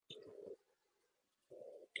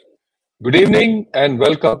Good evening and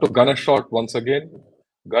welcome to गना shot once again.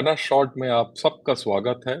 गना shot में आप सबका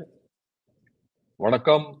स्वागत है।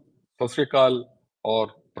 वणकम, सत श्री अकाल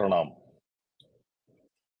और प्रणाम।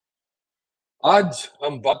 आज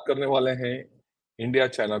हम बात करने वाले हैं इंडिया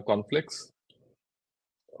चाइना कॉन्फ्लिक्ट्स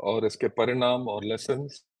और इसके परिणाम और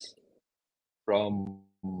lessons from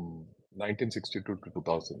 1962 to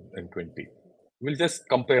 2020. We'll just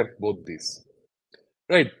compare both these.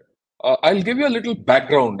 Right. I'll give you a little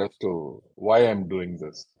background as to why I'm doing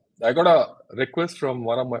this. I got a request from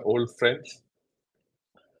one of my old friends,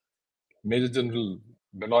 Major General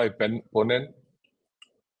Benoy Ponen.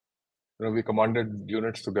 We commanded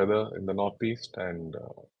units together in the Northeast, and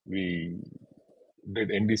we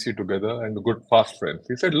did NDC together, and good fast friends.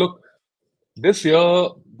 He said, "Look, this year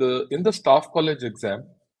in the Staff College exam,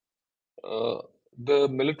 uh, the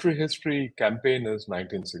military history campaign is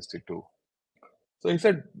 1962." So he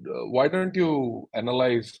said, "Why don't you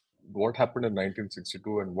analyze what happened in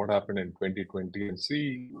 1962 and what happened in 2020 and see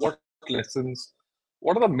what lessons,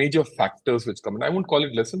 what are the major factors which come in?" I won't call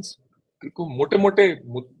it lessons. मोटे मोटे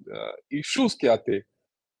issues क्या थे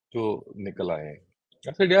जो निकल आए हैं?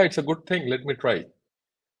 I said, "Yeah, it's a good thing. Let me try."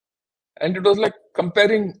 And it was like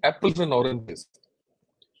comparing apples and oranges.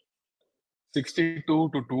 62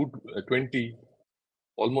 to 220,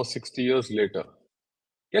 almost 60 years later.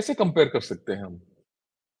 कैसे compare कर सकते हैं हम?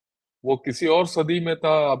 वो किसी और सदी में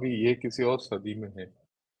था, अभी ये किसी और सदी में है।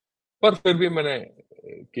 पर फिर भी मैंने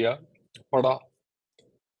किया, पढ़ा,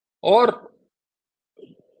 और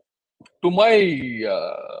to my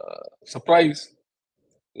surprise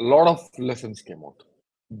lot of lessons came out.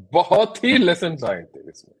 बहुत ही लेसन्स आए थे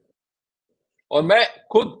इसमें, और मैं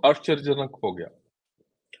खुद आश्चर्यजनक हो गया।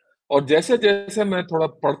 और जैसे जैसे मैं थोड़ा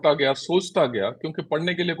पढ़ता गया, सोचता गया, क्योंकि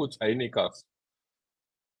पढ़ने के लिए कुछ है ही नहीं खास,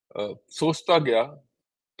 सोचता गया,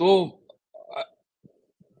 तो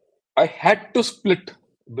I had to split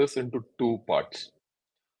this into two parts.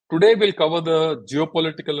 Today we'll cover the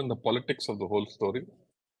geopolitical and the politics of the whole story.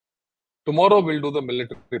 Tomorrow we'll do the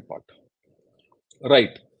military part.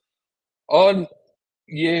 Right. और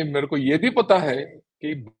ये मेरे को ये भी पता है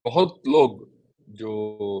कि बहुत लोग जो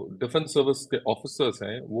डिफेंस सर्विस के ऑफिसर्स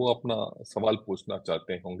हैं वो अपना सवाल पूछना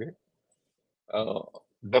चाहते होंगे.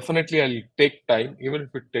 Definitely I'll take time, even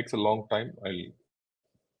if it takes a long time. I'll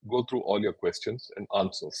go through all your questions and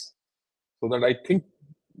answers, so that I think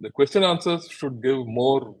the question answers should give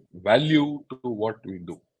more value to what we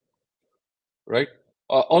do. Right?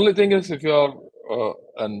 Only thing is, if you are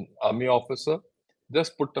an army officer,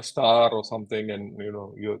 just put a star or something, and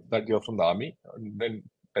that you're from the army, and then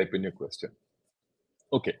type in your question.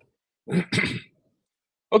 Okay.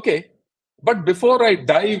 Okay. But before I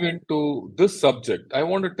dive into this subject, I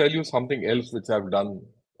want to tell you something else which I've done,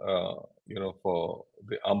 for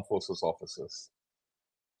the armed forces officers.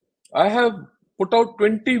 I have put out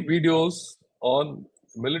 20 videos on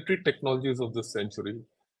military technologies of this century,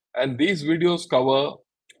 and these videos cover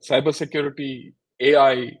cybersecurity,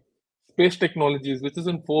 AI, space technologies, which is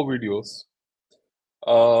in 4 videos,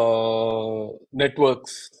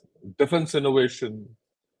 networks, defense innovation,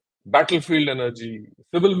 battlefield energy,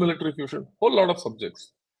 civil military fusion, whole lot of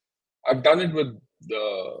subjects. I've done it with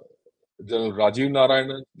General Rajiv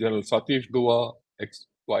Narayanan, General Satish Dua,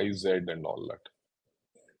 XYZ, and all that.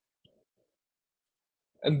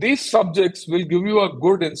 And these subjects will give you a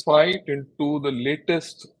good insight into the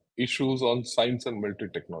latest issues on science and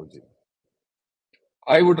military technology.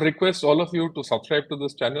 I would request all of you to subscribe to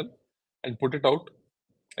this channel and put it out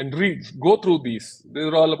and go through these.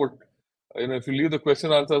 These are all about, if you leave the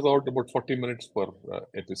question answers out, about 40 minutes per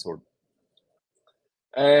episode.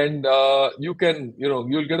 And you can,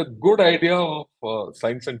 you'll get a good idea of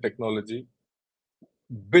science and technology,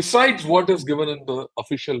 besides what is given in the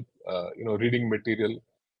official, reading material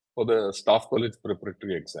for the Staff College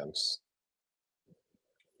preparatory exams.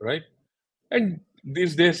 Right? And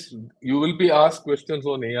these days, you will be asked questions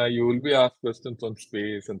on AI, you will be asked questions on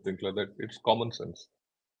space and things like that. It's common sense.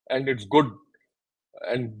 And it's good.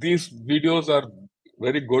 And these videos are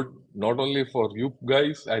very good, not only for you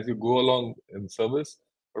guys as you go along in service,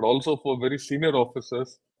 but also for very senior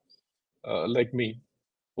officers like me,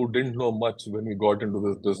 who didn't know much when we got into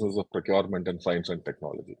this business of procurement and science and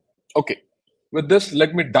technology. Okay. With this,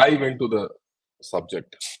 let me dive into the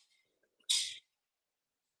subject.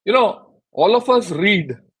 All of us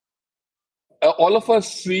read, all of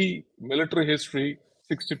us see military history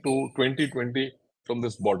 62, 2020 from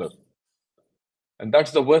this border. And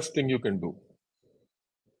that's the worst thing you can do.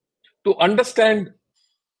 To understand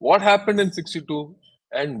what happened in 62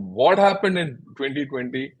 and what happened in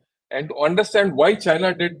 2020, and to understand why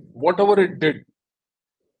China did whatever it did,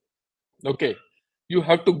 okay, you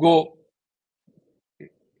have to go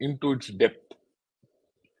into its depth.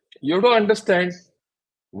 You have to understand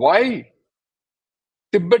why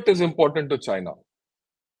Tibet is important to China.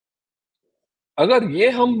 अगर ये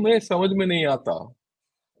हमें समझ में नहीं आता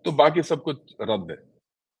तो बाकी सब कुछ रद्द है,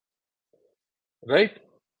 राइट?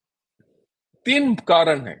 3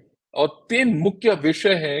 कारण हैं और 3 मुख्य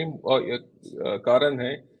विषय हैं और कारण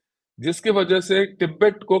हैं जिसकी वजह से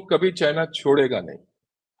तिब्बत को कभी चाइना छोड़ेगा नहीं.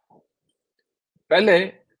 पहले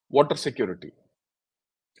वाटर सिक्योरिटी,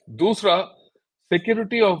 दूसरा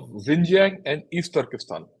security of Xinjiang and East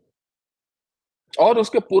Turkistan, और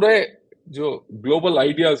उसके पूरे जो ग्लोबल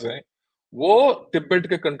आइडियाज हैं वो तिब्बत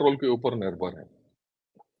के कंट्रोल के ऊपर निर्भर है.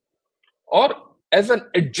 और एज एन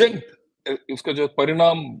एडजंक्ट उसका जो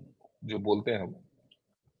परिणाम जो बोलते हैं हम,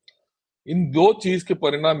 इन 2 चीज के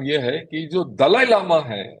परिणाम ये है कि जो दलाई लामा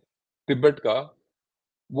है तिब्बत का,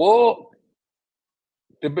 वो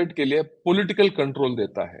तिब्बत के लिए पॉलिटिकल कंट्रोल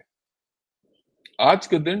देता है. आज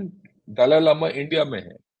के दिन दलाई लामा इंडिया में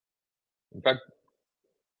है, इनफैक्ट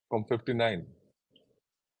फ्रॉम 59.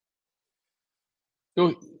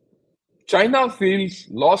 तो China feels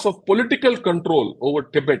loss of political control over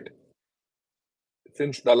Tibet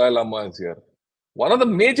since Dalai Lama is here. One of the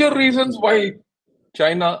major reasons why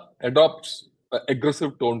China adopts an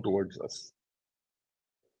aggressive tone towards us.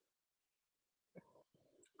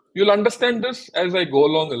 You'll understand this as I go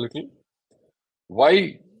along a little. Why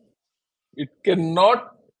it cannot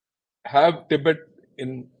have Tibet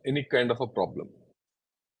in any kind of a problem.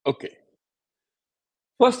 Okay.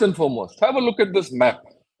 First and foremost, have a look at this map.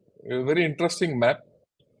 A very interesting map.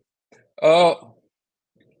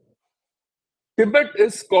 Tibet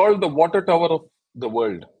is called the water tower of the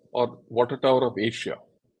world or water tower of Asia.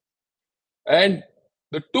 And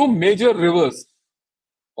the 2 major rivers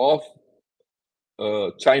of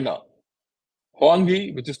China,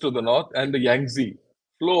 Huanghe, which is to the north, and the Yangtze,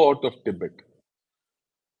 flow out of Tibet.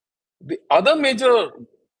 The other major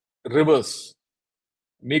rivers,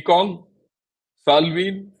 Mekong,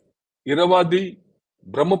 Salween, Irrawaddy,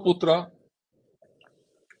 Brahmaputra,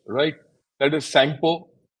 right? That is Sangpo,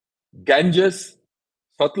 Ganges,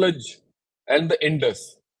 Satluj, and the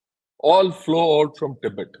Indus all flow out from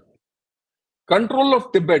Tibet. Control of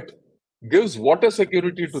Tibet gives water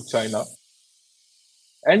security to China,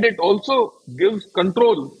 and it also gives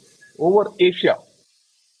control over Asia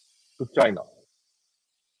to China.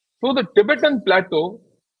 So the Tibetan plateau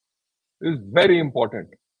is very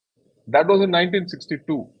important. That was in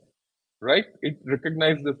 1962, right? It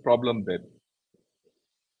recognized this problem then.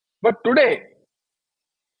 But today,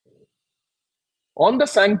 on the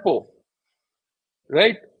Sangpo,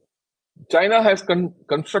 right, China has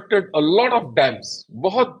constructed a lot of dams.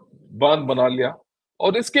 बहुत बांध बना लिया.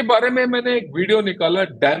 और इसके बारे में मैंने एक वीडियो निकाला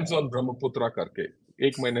डैम्स ऑन ब्रह्मपुत्र करके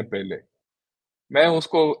 1 महीने पहले. मैं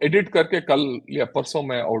उसको एडिट करके कल या परसों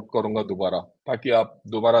मैं आउट करूंगा दोबारा, ताकि आप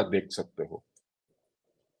दोबारा देख सकते हो.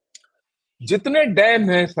 जितने डैम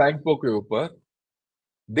है सैंगपो के ऊपर,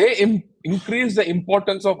 they increase the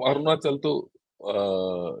importance of Arunachal to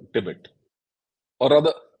Tibet, or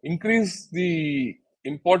rather increase the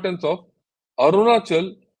importance of Arunachal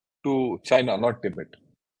to China, not Tibet.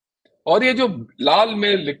 और ये जो लाल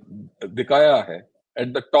में दिखाया है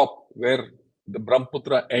at the top where the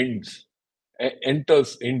Brahmaputra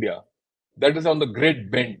enters India, that is on the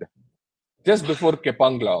Great Bend, just before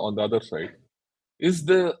Kepangla on the other side, is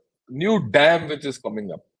the new dam which is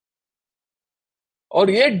coming up. और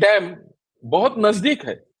ये dam बहुत नजदीक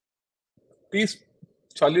है,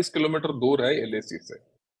 30-40 किलोमीटर दूर है LAC से.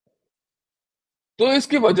 तो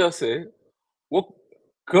इसकी वजह से वो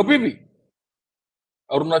कभी भी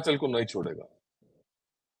अरुणाचल को नहीं छोड़ेगा,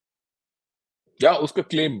 या उसका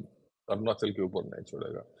क्लेम अरुणाचल के ऊपर नहीं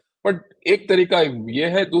छोड़ेगा. बट एक तरीका ये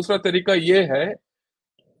है. दूसरा तरीका ये है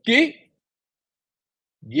कि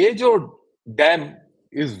ये जो dam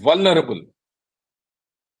is vulnerable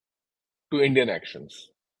to Indian actions.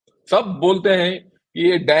 सब बोलते हैं कि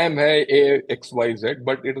ये डैम है XYZ,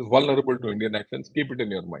 but it is vulnerable to Indian actions. Keep it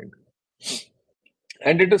in your mind.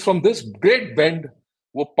 And it is from this great bend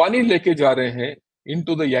वो पानी लेके जा रहे हैं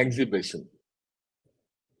into the Yangtze Basin.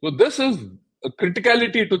 So this is a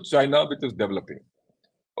criticality to China which is developing.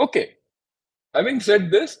 Okay. Having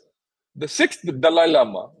said this, the 6th Dalai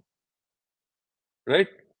Lama,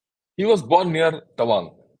 right, he was born near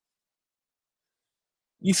Tawang.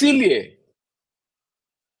 इसीलिए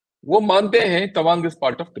वो मानते हैं Tawang is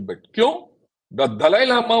part of Tibet. क्यों? The Dalai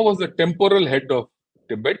Lama was the temporal head of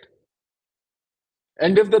Tibet.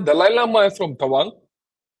 And if the Dalai Lama is from Tawang,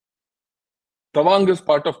 Tawang is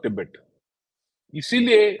part of Tibet.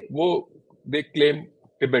 इसीलिए वो they claim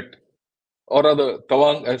Tibet, or rather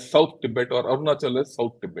Tawang as South Tibet or Arunachal as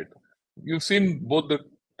South Tibet. You've seen both the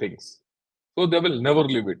things. So they will never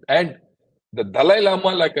leave it. And the Dalai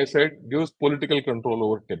Lama, like I said, gives political control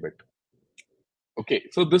over Tibet. Okay,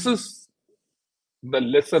 so this is the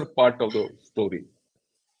lesser part of the story.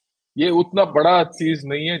 ये उतना बड़ा चीज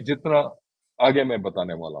नहीं है जितना आगे मैं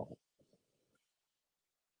बताने वाला हूं.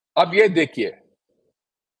 अब ये देखिए,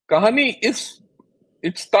 कहानी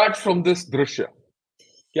it starts from this दृश्य.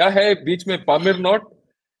 क्या है बीच में Pamir knot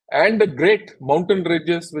and the great mountain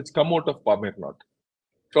ranges which come out of Pamir Knot.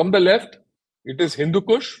 From the left, it is Hindu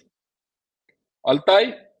Kush,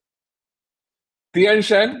 Altai, Tian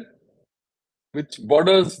Shan, which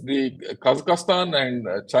borders the Kazakhstan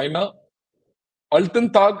and China,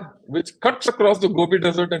 Altan which cuts across the Gobi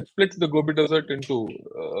Desert and splits the Gobi Desert into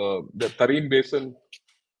the Tarim Basin,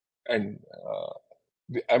 and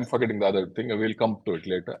I'm forgetting the other thing, I will come to it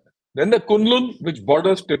later. Then the Kunlun, which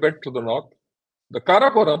borders Tibet to the north, the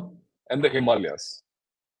Karakoram, and the Himalayas.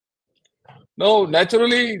 Now,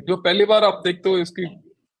 naturally, जो पहली बार आप देखते हो इसकी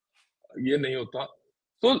ये नहीं होता.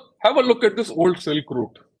 So, have a look at this old Silk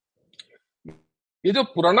Route. ये जो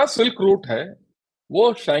पुराना Silk Route है,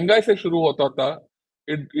 वो शंघाई से शुरू होता था.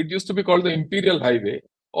 It used to be called the Imperial Highway,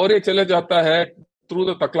 और ये चले जाता है through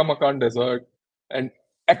the Taklamakan Desert. And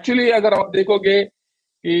actually, अगर आप देखोगे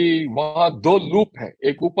कि वहां दो लूप है,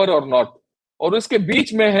 एक ऊपर और नॉर्थ, और उसके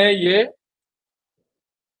बीच में है ये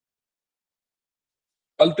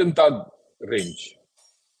अल्तिनताग रेंज.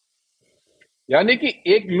 यानी कि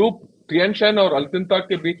एक लूप तियान शान और अल्तिनताग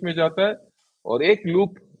के बीच में जाता है और एक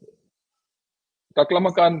लूप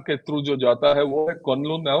तकलामकान के थ्रू जो जाता है वो है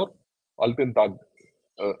कुनलुन और अल्तिनताग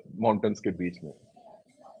माउंटेन्स के बीच में,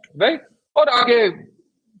 राइट. और आगे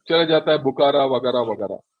चला जाता है बुखारा वगैरह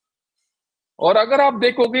वगैरह. और अगर आप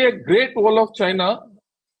देखोगे great wall of China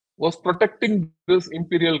was protecting this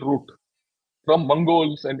imperial route from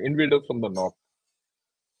Mongols and invaders from the north.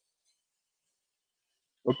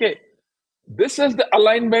 Okay, this is the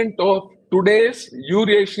alignment of today's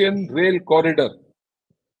Eurasian rail corridor.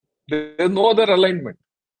 There is no other alignment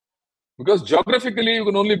because geographically you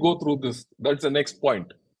can only go through this. That's the next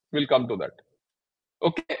point. We'll come to that.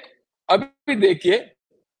 Okay, abhi dekhiye,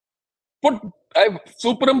 I've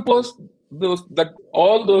superimposed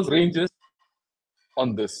all those ranges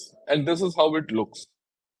on this, and this is how it looks.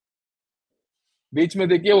 बीच में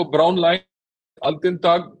देखिए वो brown line,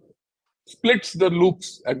 Altintag splits the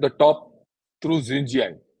loops at the top through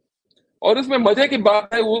Xinjiang. और इसमें मजे की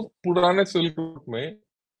बात है, वो पुराने सिल्क रूट में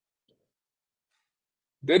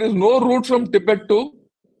there is no route from Tibet to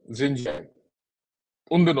Xinjiang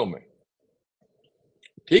उन दिनों में.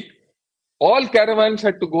 ठीक, all caravans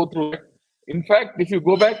had to go through it. In fact, if you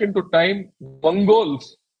go back into time,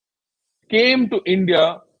 Mongols came to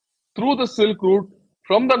India through the Silk Route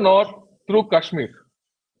from the north through Kashmir,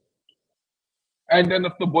 and then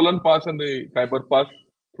up the Bolan Pass and the Khyber Pass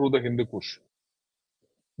through the Hindu Kush.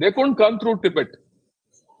 They couldn't come through Tibet.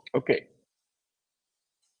 Okay.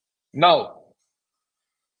 Now,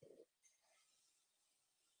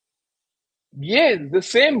 yeah, the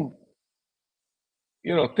same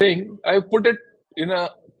thing, I put it in a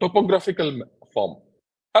topographical form.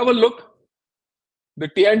 Have a look. The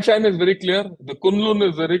Tian Shan is very clear. The Kunlun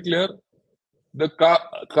is very clear. The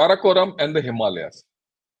Karakoram and the Himalayas.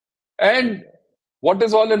 And what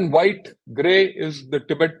is all in white, gray is the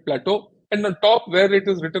Tibet Plateau. And on top, where it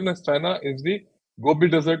is written as China, is the Gobi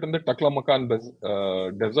Desert and the Taklamakan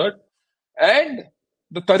Desert. And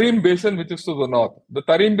the Tarim Basin, which is to the north. The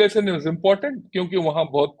Tarim Basin is important क्योंकि वहां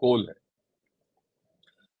बहुत कोल है.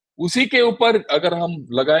 उसी के ऊपर अगर हम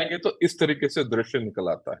लगाएंगे तो इस तरीके से दृश्य निकल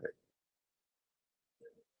आता है.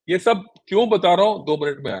 ये सब क्यों बता रहा हूं, 2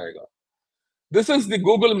 मिनट में आएगा. This is the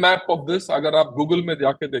Google map of this. अगर आप गूगल में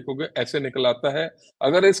जाके देखोगे ऐसे निकल आता है.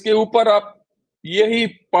 अगर इसके ऊपर आप यही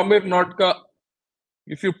पामीर नॉट का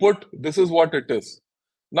if you put, this is what it is.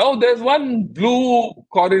 Now there is one blue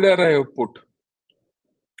corridor I have put.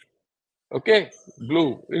 Okay, blue.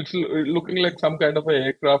 It's looking like some kind of a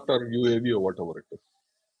aircraft or UAV or whatever it is.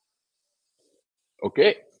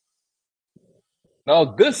 Okay. Now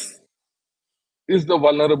this is the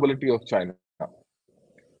vulnerability of China.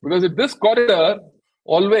 Because if this corridor,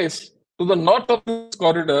 always to the north of this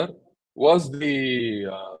corridor was the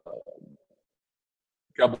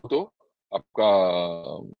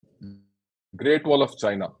Great Wall of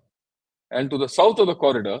China, and to the south of the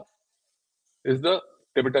corridor is the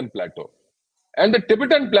Tibetan Plateau. And the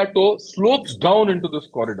Tibetan Plateau slopes down into this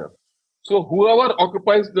corridor. So whoever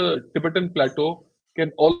occupies the Tibetan Plateau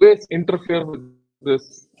can always interfere with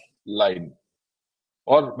this line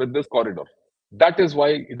or with this corridor. That is why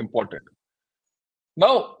it's important.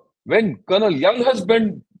 Now, when Colonel Young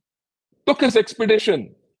Husband took his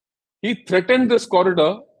expedition, he threatened this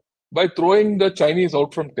corridor by throwing the Chinese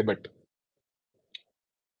out from Tibet.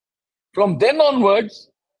 From then onwards,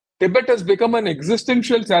 Tibet has become an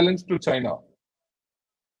existential challenge to China.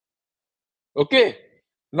 Okay.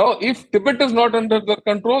 Now, if Tibet is not under their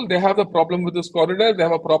control, they have a problem with this corridor, they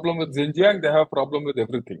have a problem with Xinjiang, they have a problem with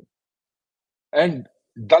everything. And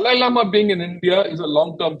Dalai Lama being in India is a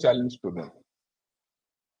long-term challenge to them.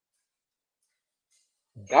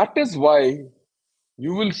 That is why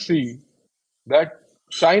you will see that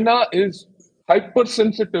China is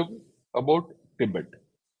hypersensitive about Tibet.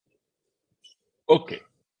 Okay.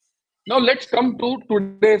 Now let's come to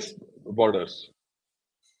today's borders.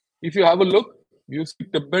 If you have a look, you see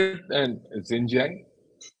Tibet and Xinjiang.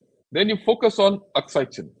 Then you focus on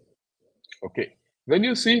Aksai Chin. Okay. When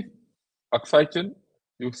you see Aksai Chin,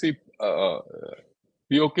 you see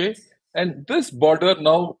POK, and this border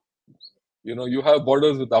now, you have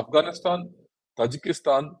borders with Afghanistan,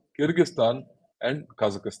 Tajikistan, Kyrgyzstan, and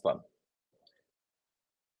Kazakhstan.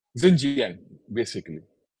 Xinjiang, basically.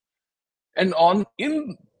 And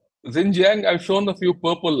in Xinjiang, I've shown a few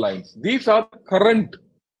purple lines. These are current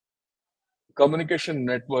communication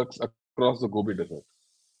networks across the Gobi Desert.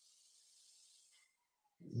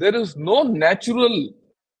 There is no natural,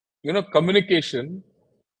 communication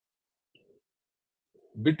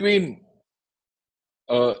between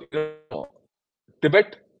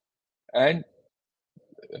Tibet and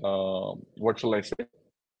what shall I say,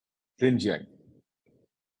 Xinjiang.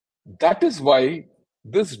 That is why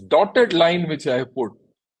this dotted line which I have put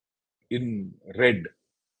in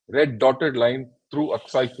red dotted line through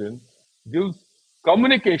Aksai Chin gives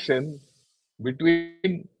communication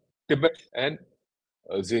between Tibet and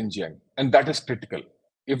Xinjiang, and that is critical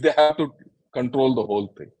if they have to control the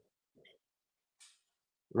whole thing,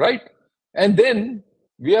 right? And then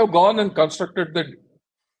we have gone and constructed the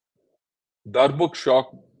Darbuk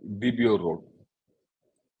Shok DBO road.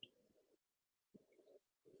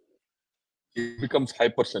 It becomes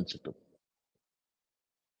hypersensitive.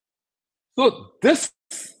 So this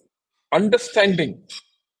understanding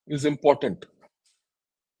is important.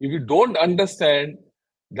 If you don't understand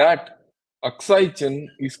that Aksai Chin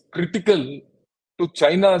is critical to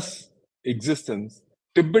China's existence,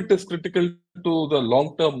 Tibet is critical to the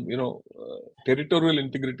long-term, territorial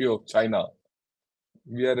integrity of China,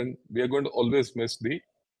 we are going to always miss the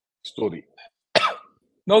story.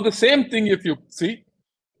 Now, the same thing, if you see,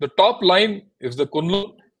 the top line is the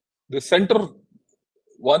Kunlun, the center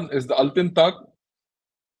one is the Altintak,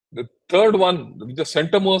 the third one, the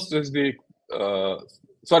centermost is the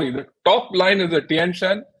top line is the Tian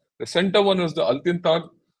Shan, the center one is the Altintak,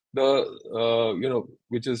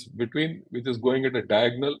 which is going at a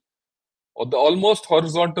diagonal, or the almost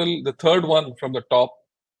horizontal, the third one from the top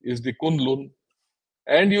is the Kunlun,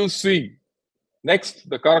 and you see next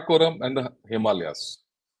the Karakoram and the Himalayas.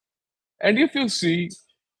 And if you see,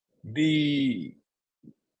 the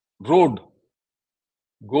road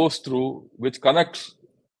goes through, which connects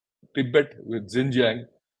Tibet with Xinjiang,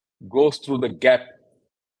 goes through the gap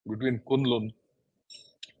between Kunlun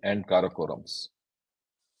and Karakorams.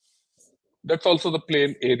 That's also the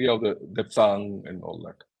plain area of the Depsang and all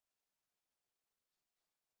that.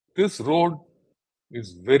 This road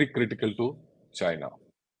is very critical to China,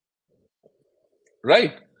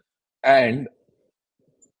 right? And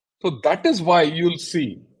so that is why you'll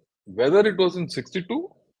see, whether it was in 62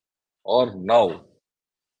 or now,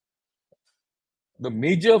 the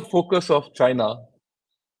major focus of China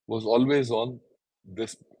was always on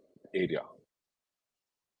this area.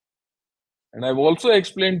 And I've also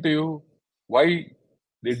explained to you why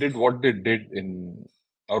they did what they did in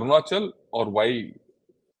Arunachal or why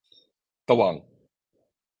Tawang.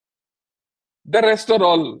 The rest are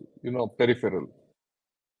all, peripheral.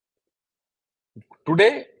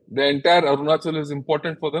 Today, the entire Arunachal is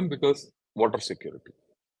important for them because water security.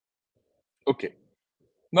 Okay.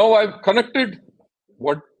 Now I've connected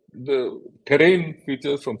what the terrain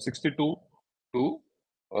features from 62 to,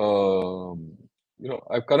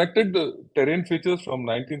 I've connected the terrain features from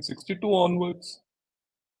 1962 onwards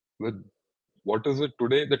with what is it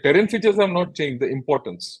today. The terrain features have not changed, the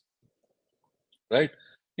importance, right?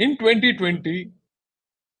 In 2020,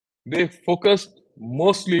 they focused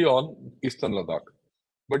mostly on Eastern Ladakh,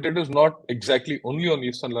 but it is not exactly only on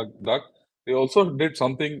Eastern Ladakh. They also did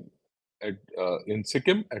something in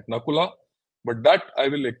Sikkim at Nakula, but that I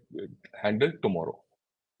will handle tomorrow.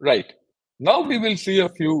 Right. Now we will see a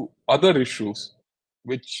few other issues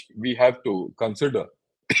which we have to consider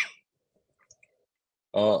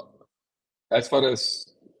as far as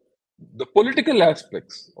the political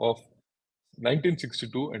aspects of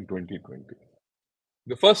 1962 and 2020.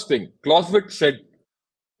 The first thing, Clausewitz said,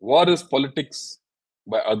 war is politics,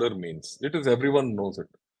 by other means. It is everyone knows it.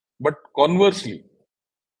 But conversely,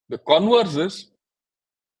 the converse is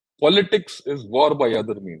politics is war by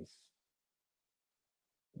other means.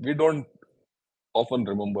 We don't often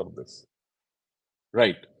remember this.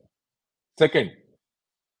 Right. Second,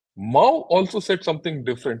 Mao also said something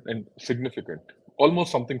different and significant,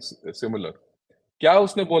 almost something similar. क्या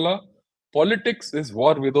उसने बोला? Politics is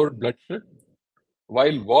war without bloodshed,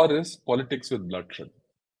 while war is politics with bloodshed.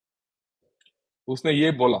 उसने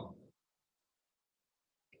ये बोला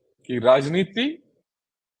कि राजनीति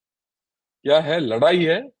क्या है? लड़ाई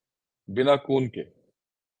है बिना खून के,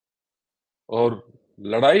 और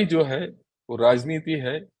लड़ाई जो है वो राजनीति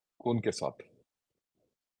है खून के साथ.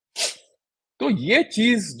 तो ये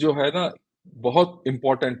चीज जो है ना बहुत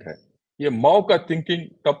इंपॉर्टेंट है. ये माओ का थिंकिंग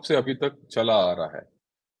तब से अभी तक चला आ रहा है.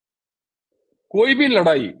 कोई भी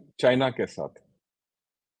लड़ाई चाइना के साथ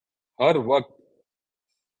हर वक्त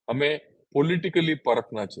हमें पॉलिटिकली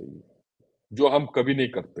परखना चाहिए, जो हम कभी नहीं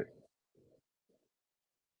करते.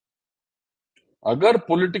 अगर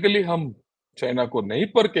पॉलिटिकली हम चाइना को नहीं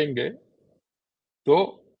परखेंगे तो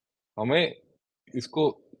हमें इसको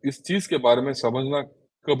इस चीज के बारे में समझना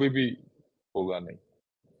कभी भी होगा नहीं.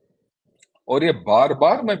 और ये बार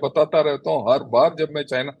बार मैं बताता रहता हूँ, हर बार जब मैं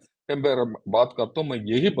चाइना के बारे में बात करता हूँ मैं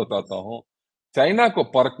यही बताता हूँ, चाइना को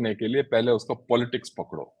परखने के लिए पहले उसका पॉलिटिक्स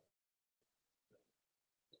पकड़ो.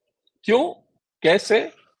 क्यों, कैसे,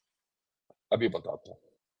 अभी बताता हूँ.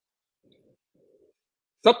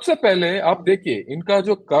 सबसे पहले आप देखिए इनका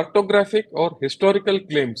जो कार्टोग्राफिक और हिस्टोरिकल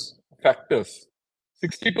क्लेम्स, फैक्टर्स.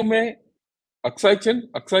 62 में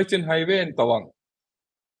Aksai chin highway and Tawang,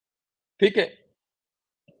 ठीक है.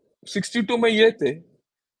 62 में ये थे.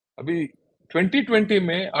 अभी 2020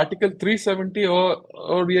 में आर्टिकल 370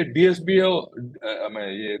 और ये डीएसबी और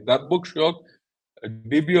ये दारबुक शॉक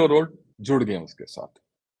डीबीओ रोड जुड़ गए उसके साथ.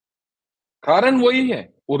 कारण वही है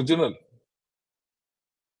ओरिजिनल,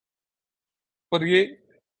 पर ये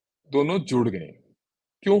दोनों जुड़ गए.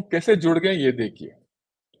 क्यों, कैसे जुड़ गए ये देखिए.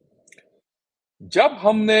 जब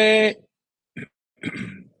हमने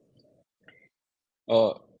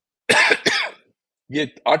ये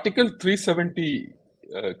आर्टिकल 370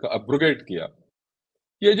 का अब्रोगेट किया.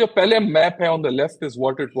 ये जो पहले मैप है on the left is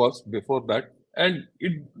what it was before that, and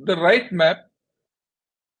it the right map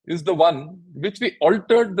is the one which we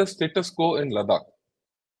altered the status quo in Ladakh.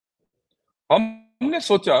 हमने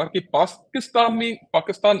सोचा कि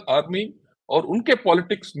पाकिस्तान आर्मी और उनके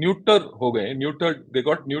पॉलिटिक्स न्यूटर हो गए. They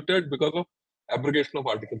got neutered because of abrogation of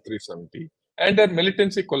Article 370 and their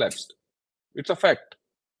militancy collapsed. It's a fact.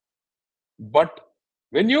 But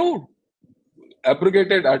when you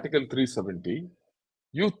abrogated Article 370,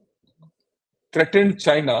 you threatened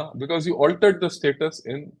China because you altered the status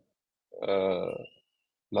in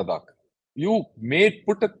Ladakh. You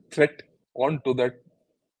put a threat onto that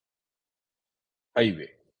highway.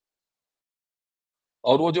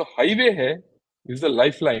 और वो जो highway है is the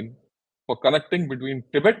lifeline for connecting between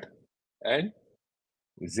Tibet and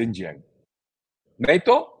Xinjiang. नहीं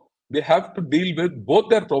तो they have to deal with both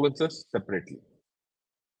their provinces separately.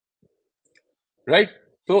 Right?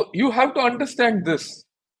 So you have to understand this.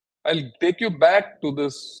 I'll take you back to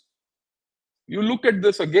this. You look at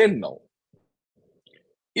this again now.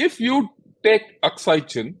 If you take Aksai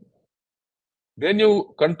Chin, then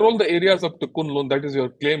you control the areas up to Kunlun, that is your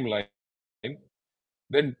claim line.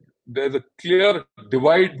 Then there's a clear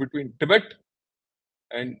divide between Tibet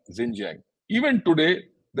and Xinjiang. Even today,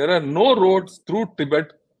 there are no roads through Tibet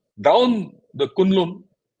down the Kunlun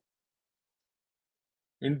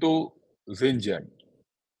into Xinjiang.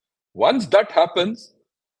 Once that happens,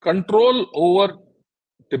 control over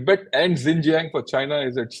Tibet and Xinjiang for China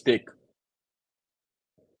is at stake,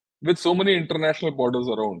 with so many international borders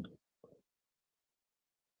around.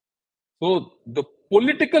 So the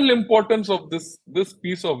political importance of this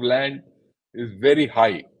piece of land is very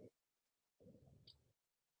high.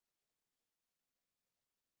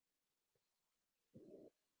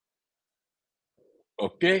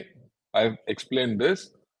 Okay, I've explained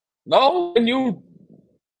this. Now,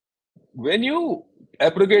 when you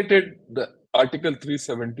abrogated the Article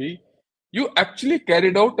 370, you actually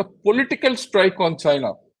carried out a political strike on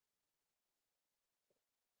China.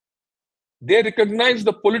 They recognized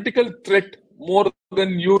the political threat more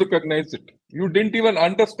than you recognized it. You didn't even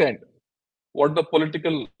understand what the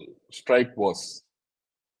political strike was.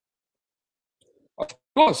 Of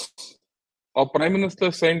course, our Prime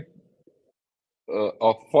Minister sent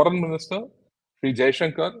our Foreign Minister, Sri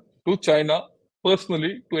Jaishankar, to China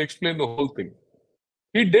personally to explain the whole thing.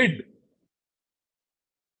 He did.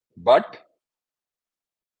 But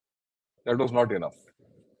that was not enough.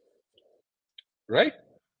 Right?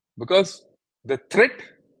 Because The threat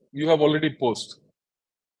you have already posed.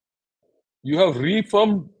 You have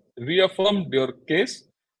reaffirmed your case,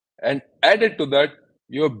 and added to that,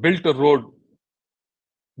 you have built a road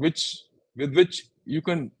with which you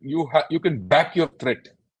can back your threat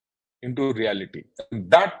into reality. And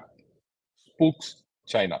that spooks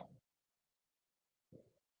China.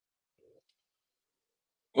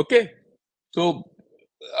 Okay, so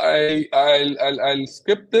I'll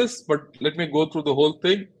skip this, but let me go through the whole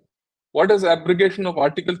thing. What has abrogation of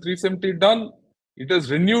Article 370 done? It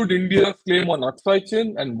has renewed India's claim on Aksai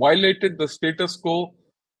Chin and violated the status quo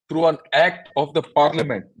through an act of the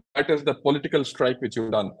parliament. That is the political strike which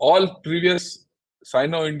you've done. All previous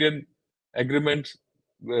Sino-Indian agreements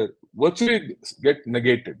virtually get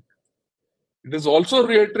negated. It is also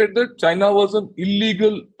reiterated that China was an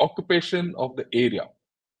illegal occupation of the area,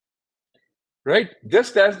 right?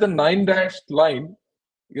 Just as the 9-dashed line,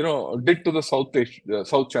 did to the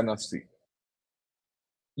South China Sea.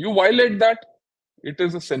 You violate that, it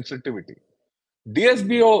is a sensitivity.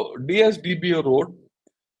 DSDBO road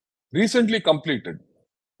recently completed,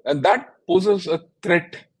 and that poses a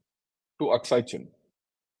threat to Aksai Chin.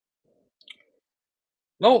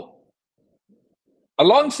 Now,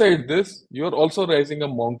 alongside this, you are also raising a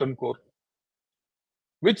mountain core,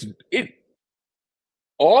 which it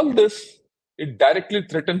directly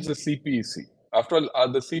threatens the CPEC. After all,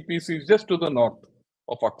 the CPEC is just to the north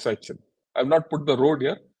of Aksai Chin. I have not put the road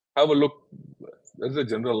here. Have a look. There's a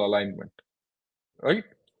general alignment, right?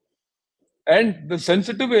 And the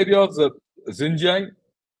sensitive area of the Xinjiang,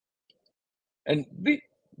 and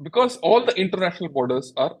because all the international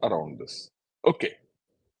borders are around this. Okay.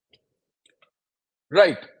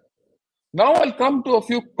 Right. Now I'll come to a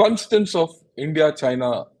few constants of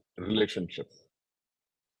India-China relationship.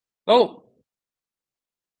 Now,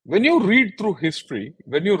 when you read through history,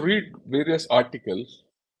 when you read various articles,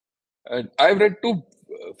 and I've read two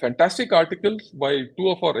fantastic articles by two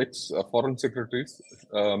of our ex-foreign secretaries,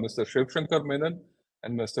 Mr. Shiv Shankar Menon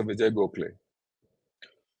and Mr. Vijay Gokhale.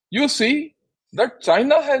 You see that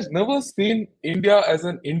China has never seen India as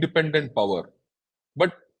an independent power,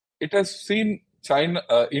 but it has seen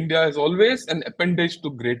India as always an appendage to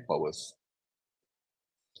great powers.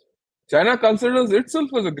 China considers itself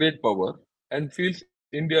as a great power and feels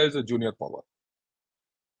India is a junior power.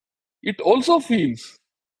 It also feels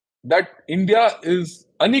that India is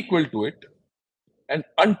unequal to it and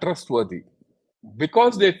untrustworthy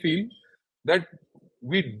because they feel that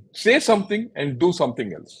we say something and do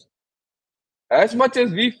something else. As much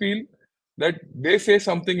as we feel that they say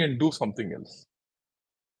something and do something else.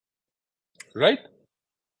 Right?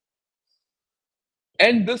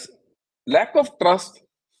 And this lack of trust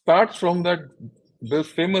starts from this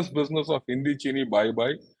famous business of Hindi Chini Bye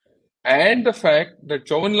Bye, and the fact that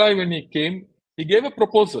Chou En-lai, when he came, he gave a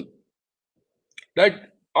proposal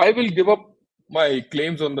that I will give up my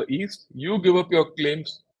claims on the east, you give up your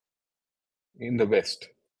claims in the west.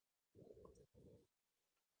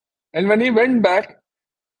 And when he went back,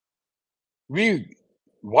 we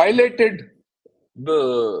violated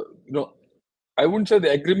I wouldn't say the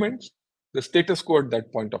agreements, the status quo at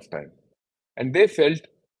that point of time. And they felt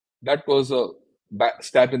that was a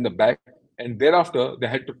stab in the back, and thereafter they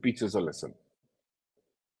had to teach us a lesson.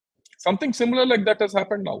 Something similar like that has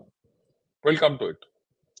happened now. We'll come to it.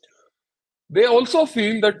 They also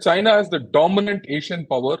feel that China is the dominant Asian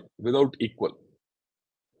power without equal.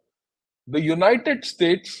 The United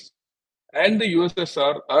States and the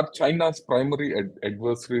USSR are China's primary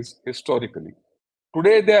adversaries historically.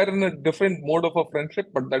 Today, they are in a different mode of a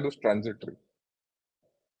friendship, but that is transitory.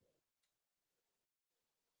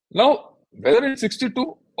 Now, whether it's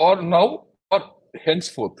 62 or now or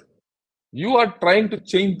henceforth, you are trying to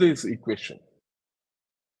change this equation.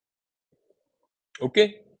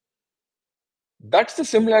 Okay? That's the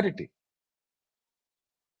similarity.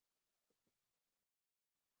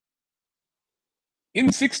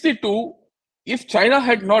 In 62, if China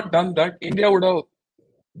had not done that, India would have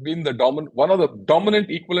been one of the dominant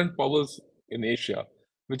equivalent powers in Asia,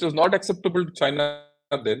 which was not acceptable to China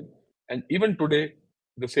then, and even today,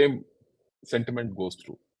 the same sentiment goes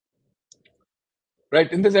through. Right,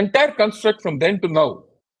 in this entire construct from then to now,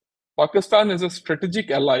 Pakistan is a strategic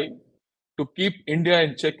ally to keep India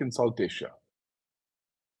in check in South Asia.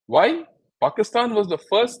 Why? Pakistan was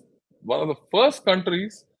one of the first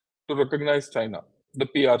countries to recognize China, the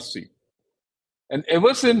PRC. And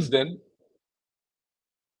ever since then,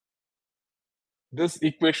 this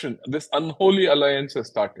equation, this unholy alliance has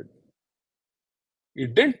started.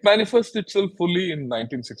 It didn't manifest itself fully in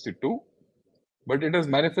 1962, but it has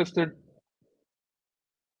manifested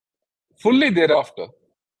fully thereafter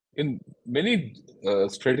in many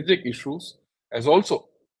strategic issues has also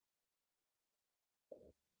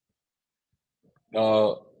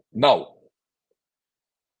now,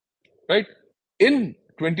 right? In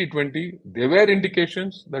 2020, there were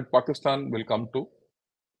indications that Pakistan will come to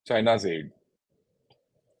China's aid.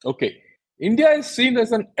 Okay. India is seen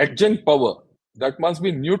as an adjunct power that must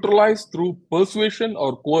be neutralized through persuasion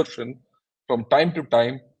or coercion from time to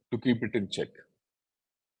time to keep it in check.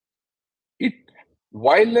 It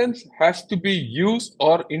violence has to be used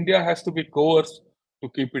or India has to be coerced to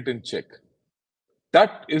keep it in check.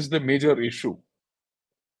 That is the major issue,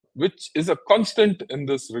 which is a constant in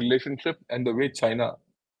this relationship and the way China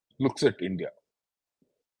looks at India.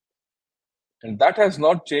 And that has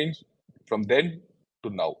not changed from then to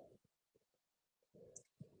now.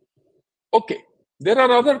 Okay, there are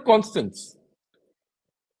other constants.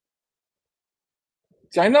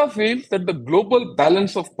 China feels that the global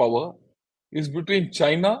balance of power is between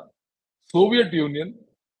China, Soviet Union,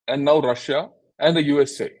 and now Russia and the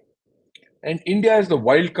USA. And India is the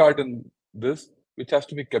wild card in this, which has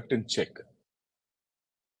to be kept in check.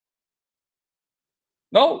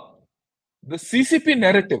 Now, the CCP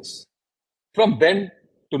narratives from then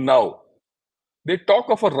to now, they talk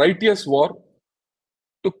of a righteous war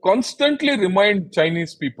to constantly remind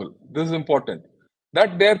Chinese people, this is important,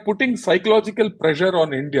 that they are putting psychological pressure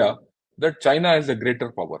on India that China is a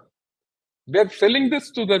greater power. They're selling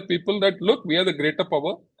this to their people that, look, we are the greater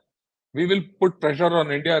power. We will put pressure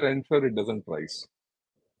on India and ensure it doesn't rise.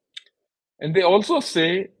 And they also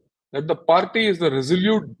say that the party is the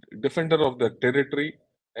resolute defender of their territory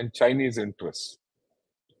and Chinese interests.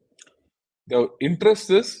 The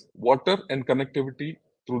interest is water and connectivity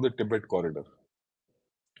through the Tibet corridor.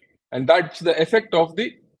 And that's the effect of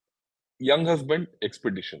the young husband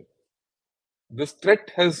expedition. This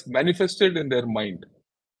threat has manifested in their mind,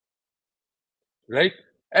 right?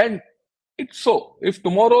 And it's so. If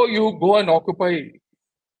tomorrow you go and occupy,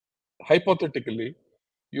 hypothetically,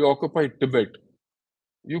 you occupy Tibet,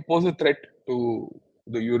 you pose a threat to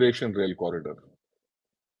the Eurasian rail corridor,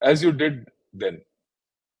 as you did then.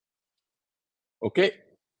 Okay?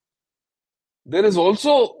 There is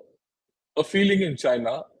also a feeling in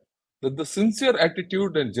China that the sincere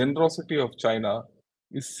attitude and generosity of China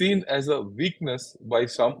is seen as a weakness by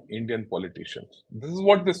some Indian politicians. This is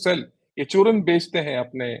what they sell. ये चूरन बेचते हैं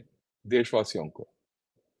अपने देशवासियों को.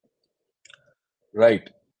 Right.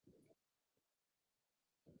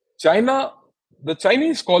 China, the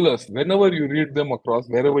Chinese scholars, whenever you read them across,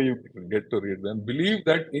 wherever you get to read them, believe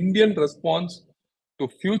that Indian response to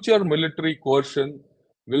future military coercion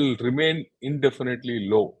will remain indefinitely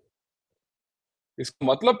low. इसका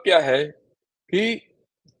मतलब क्या है कि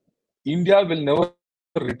India will never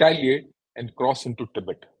retaliate and cross into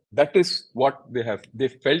Tibet. That is what they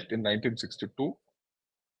felt in 1962,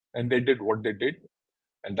 and they did what they did,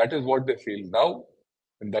 and that is what they feel now,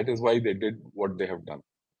 and that is why they did what they have done.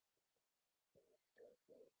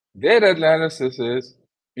 Their analysis is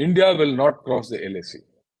India will not cross the LAC,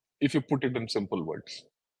 if you put it in simple words.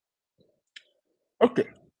 Okay.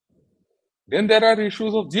 Then there are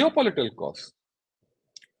issues of geopolitical costs.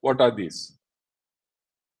 What are these?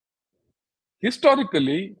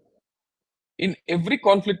 Historically, in every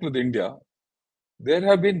conflict with India, there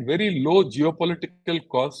have been very low geopolitical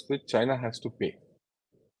costs which China has to pay.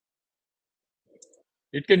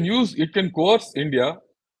 It can coerce India,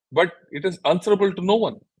 but it is answerable to no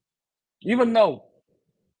one, even now.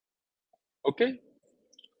 Okay?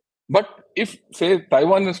 But if, say,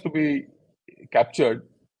 Taiwan is to be captured,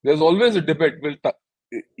 there's always a debate, will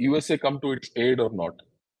USA come to its aid or not?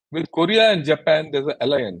 With Korea and Japan, there's an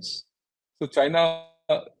alliance. So China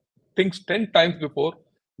thinks 10 times before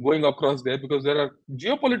going across there because there are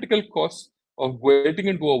geopolitical costs of getting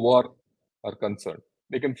into a war are concerned.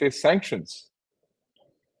 They can face sanctions.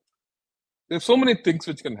 There's so many things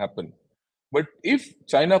which can happen. But if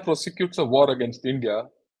China prosecutes a war against India,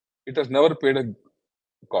 it has never paid a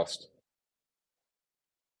cost.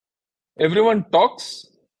 Everyone talks,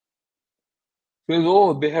 says,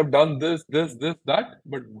 oh, they have done this, that,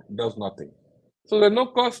 but does nothing. So there's no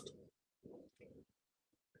cost.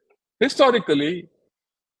 Historically,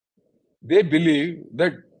 they believe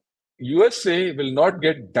that USA will not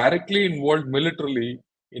get directly involved militarily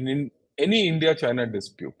in any India-China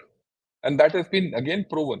dispute. And that has been again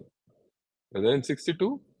proven, whether in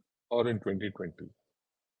 62 or in 2020.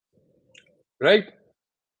 Right?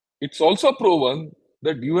 It's also proven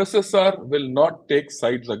that USSR will not take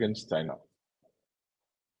sides against China.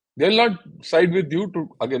 They'll not side with you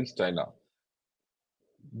against China.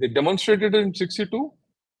 They demonstrated it in 62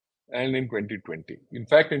 and in 2020. In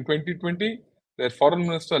fact, in 2020, their foreign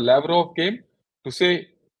minister Lavrov came to say,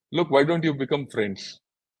 look, why don't you become friends?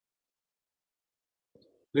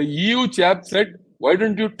 The EU chap said, why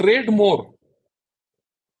don't you trade more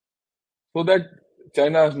so that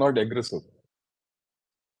China is not aggressive?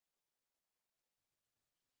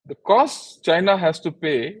 The cost China has to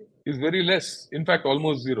pay is very less, in fact,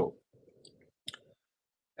 almost zero.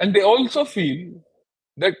 And they also feel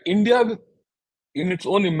that India, in its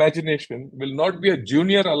own imagination, will not be a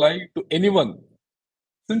junior ally to anyone,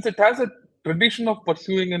 since it has a tradition of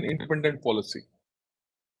pursuing an independent policy.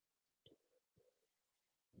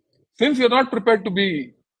 Since you're not prepared to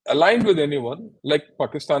be aligned with anyone, like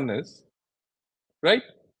Pakistan is, right?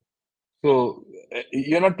 So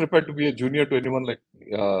you're not prepared to be a junior to anyone like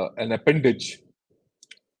an appendage,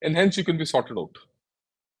 and hence you can be sorted out.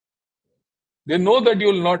 They know that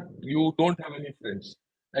you don't have any friends,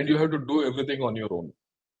 and you have to do everything on your own.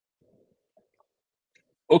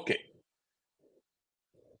 Okay.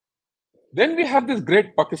 Then we have this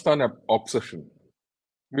great Pakistan obsession.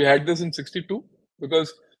 We had this in 62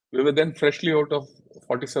 because we were then freshly out of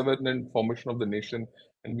 47 and formation of the nation,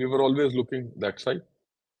 and we were always looking that side.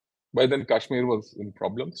 By then, Kashmir was in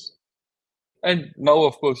problems. And now,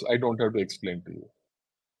 of course, I don't have to explain to you.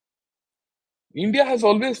 India has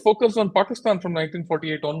always focused on Pakistan from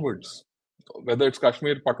 1948 onwards, whether it's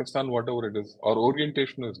Kashmir, Pakistan, whatever it is, our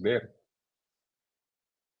orientation is there.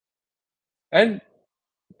 And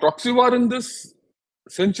proxy war in this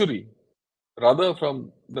century, rather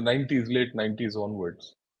from the 90s, late 90s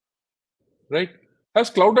onwards, right, has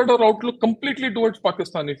clouded our outlook completely towards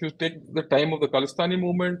Pakistan. If you take the time of the Khalistani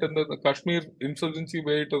movement and the Kashmir insurgency,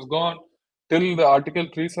 where it has gone till the Article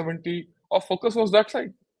 370, our focus was that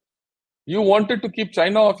side. You wanted to keep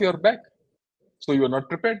China off your back, so you were not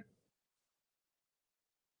prepared.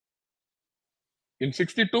 In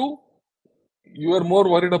 62, you were more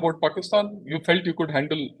worried about Pakistan. You felt you could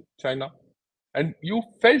handle China, and you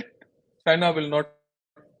felt China will not,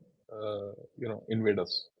 invade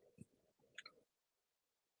us.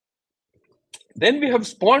 Then we have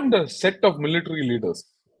spawned a set of military leaders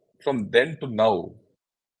from then to now,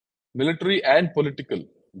 military and political,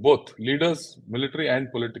 both leaders, military and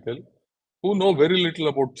political, who know very little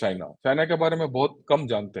about China. China के बारे में बहुत कम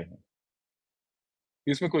जानते हैं.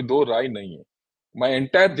 इसमें कोई दो राय नहीं है. My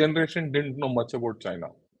entire generation didn't know much about China.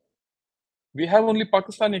 We have only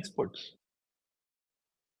Pakistani experts.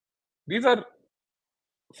 These are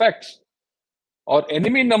facts. Our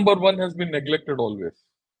enemy number one has been neglected always.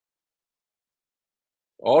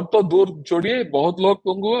 और तो दूर छोड़िए, बहुत लोग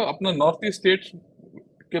को अपना नॉर्थ ईस्ट स्टेट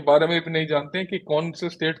के बारे में भी नहीं जानते हैं कि कौन से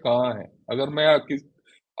स्टेट कहाँ है. अगर मैं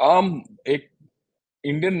आम एक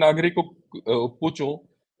इंडियन नागरिक को पूछूं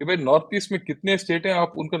कि भाई नॉर्थ ईस्ट में कितने स्टेट हैं,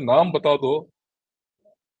 आप उनका नाम बता दो,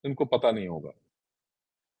 इनको पता नहीं होगा.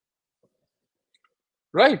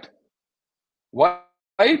 Right?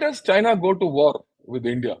 Why does China go to war with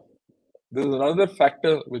India? This is another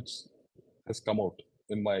factor which has come out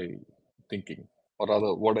in my thinking, or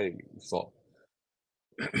rather what I saw.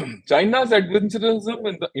 China's adventurism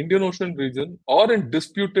in the Indian Ocean region or in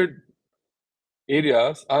disputed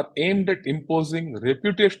areas are aimed at imposing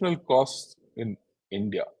reputational costs in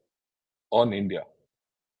India, on India.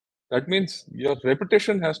 That means your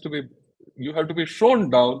reputation you have to be shown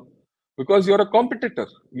down because you're a competitor.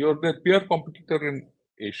 You're their peer competitor in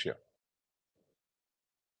Asia.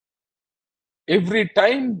 Every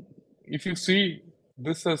time, if you see,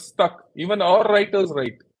 this has stuck. Even our writers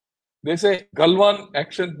write. They say Galwan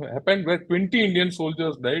action happened where 20 Indian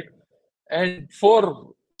soldiers died and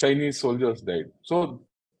 4 Chinese soldiers died. So,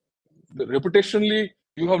 reputationally,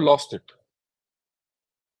 you have lost it.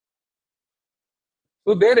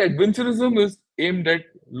 So, their adventurism is aimed at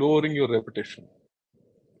lowering your reputation.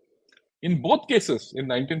 In both cases, in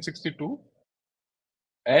 1962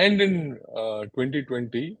 and in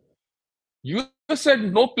 2020, US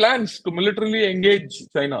had no plans to militarily engage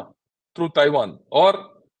China through Taiwan. Or,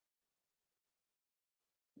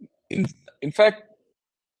 in fact,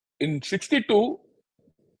 in 62,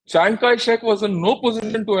 Chiang Kai-shek was in no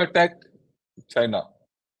position to attack China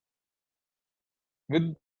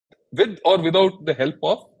with or without the help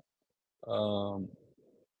of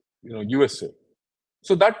USA.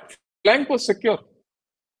 So that flank was secure.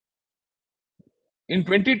 In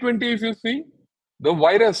 2020, if you see, the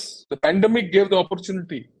virus, the pandemic gave the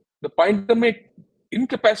opportunity. The pandemic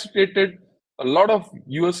incapacitated a lot of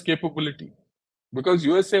US capability because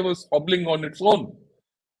USA was hobbling on its own.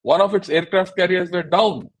 One of its aircraft carriers were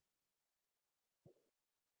down.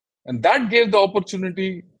 And that gave the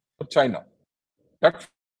opportunity for China. That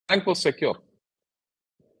flank was secure.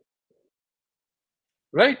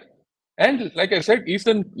 Right? And like I said,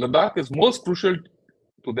 Eastern Ladakh is most crucial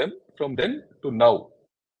to them from then to now.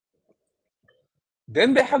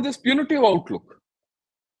 Then they have this punitive outlook.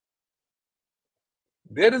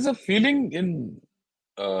 There is a feeling in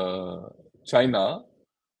China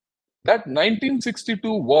that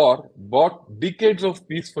 1962 war brought decades of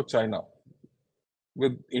peace for China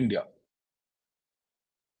with India.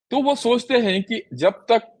 तो वो सोचते हैं कि जब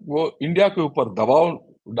तक वो India के ऊपर दबाव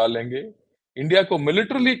डालेंगे, इंडिया को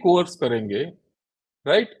मिलिटरली कोर्स करेंगे,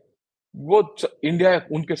 राइट, वो इंडिया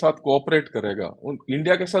उनके साथ कोऑपरेट करेगा.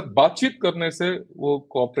 इंडिया के साथ बातचीत करने से वो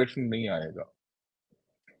कोऑपरेशन नहीं आएगा.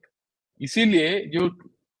 इसीलिए जो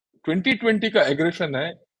 2020 का एग्रेशन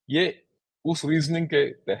है, ये उस रीजनिंग के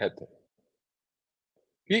तहत है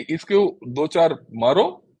कि इसको दो चार मारो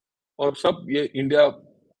और सब ये इंडिया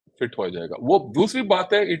फिट हो जाएगा. वो दूसरी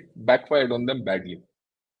बात है, it backfired on them badly.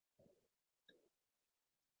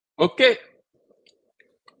 Okay,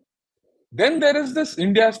 then there is this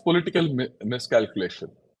India's political miscalculation.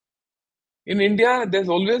 In India, there's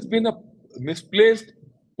always been a misplaced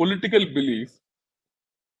political belief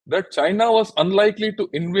that China was unlikely to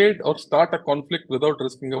invade or start a conflict without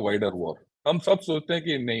risking a wider war. हम सब सोचते हैं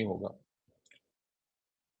कि नहीं होगा.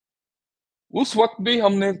 उस वक्त भी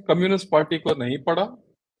हमने कम्युनिस्ट पार्टी को नहीं पढ़ा,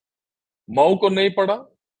 माओ को नहीं पढ़ा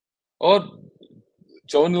और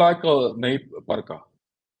चौनला को नहीं परखा.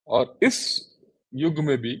 और इस युग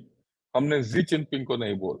में भी हमने जी जिनपिंग को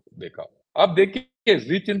नहीं देखा. आप देखिए,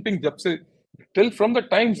 जी जिनपिंग जब से till from the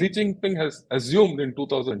time Xi Jinping has assumed in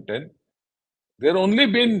 2010, there only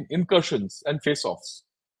been incursions and face-offs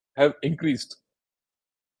have increased.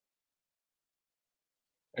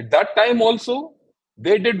 At that time also,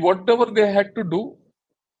 they did whatever they had to do,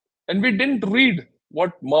 and we didn't read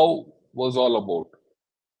what Mao was all about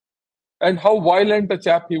and how violent a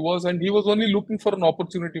chap he was, and he was only looking for an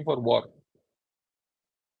opportunity for war.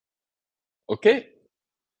 Okay?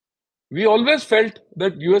 We always felt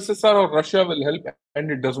that USSR or Russia will help,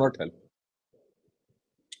 and it does not help.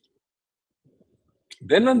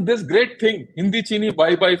 Then on this great thing, Hindi Chini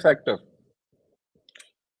bye-bye factor,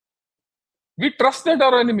 we trusted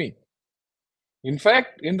our enemy. In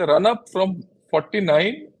fact, in the run-up from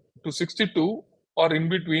 49 to 62 or in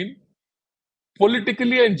between,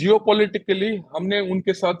 politically and geopolitically, हमने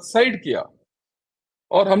उनके साथ side किया.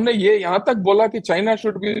 और हमने ये यहाँ तक बोला कि China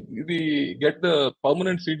should get the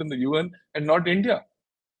permanent seat in the UN and not India.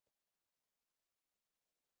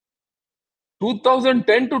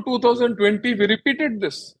 2010 to 2020, we repeated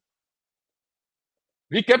this.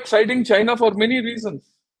 We kept siding China for many reasons.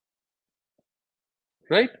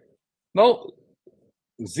 Right? Now,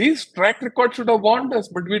 Xi's track record should have warned us,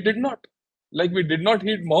 but we did not. Like we did not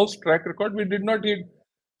heed Mao's track record, we did not heed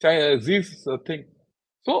Xi's thing.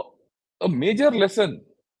 So, a major lesson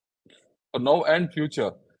for now and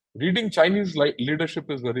future, reading Chinese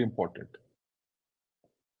leadership is very important.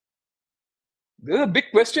 There's a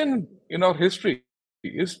big question in our history.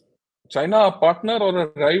 Is China a partner or a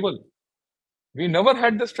rival? We never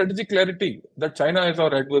had the strategic clarity that China is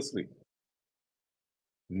our adversary.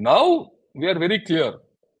 Now we are very clear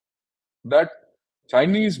that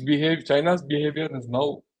China's behavior is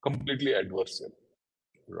now completely adversarial.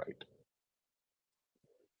 Right.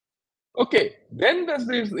 Okay, then there's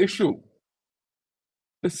this issue.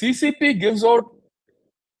 The CCP gives out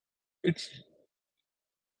its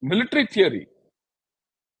military theory.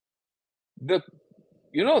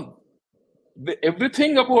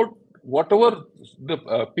 Everything about whatever the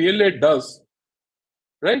PLA does,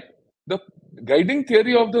 right? The guiding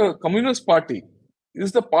theory of the Communist Party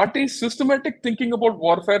is the party's systematic thinking about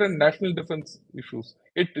warfare and national defense issues.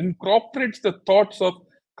 It incorporates the thoughts of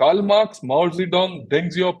Karl Marx, Mao Zedong, Deng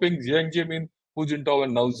Xiaoping, Jiang Zemin, Hu Jintao,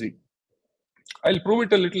 and Mao Xi. I'll prove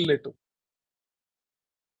it a little later.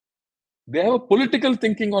 They have a political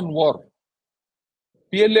thinking on war.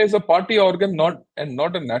 PLA is a party organ, not a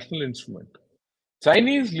national instrument.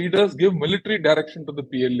 Chinese leaders give military direction to the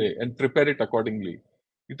PLA and prepare it accordingly.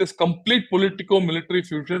 It is complete politico-military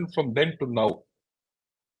fusion from then to now.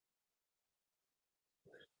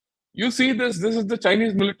 You see this is the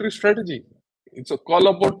Chinese military strategy. It's a call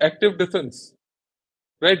about active defense.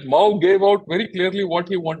 Right? Mao gave out very clearly what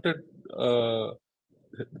he wanted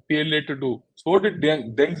PLA to do. So did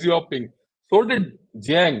Deng Xiaoping. So did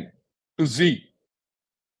Jiang to Xi.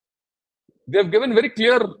 They have given very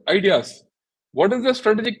clear ideas. What is the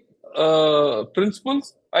strategic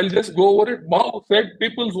principles? I'll just go over it. Mao said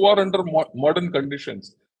People's War under modern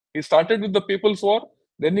conditions. He started with the People's War,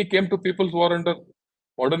 then he came to People's War under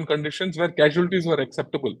modern conditions where casualties were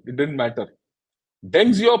acceptable. It didn't matter.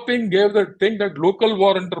 Deng Xiaoping gave the thing that local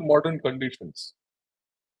war under modern conditions.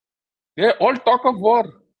 They all talk of war.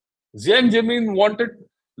 Jiang Zemin wanted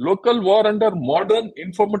local war under modern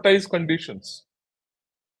informatized conditions.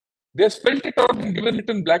 They spelled it out and given it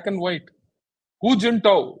in black and white. Hu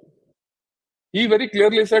Jintao He very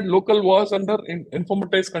clearly said local was under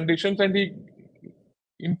informatized conditions, and he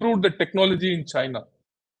improved the technology in China,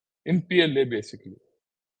 in PLA basically.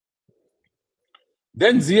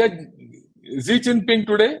 Then Xi Jinping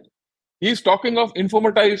today, he's talking of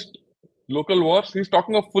informatized local wars. He's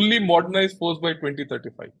talking of fully modernized force by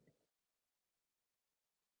 2035.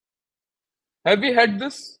 Have we had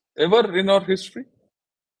this ever in our history?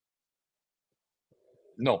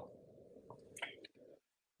 No.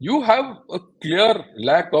 You have a clear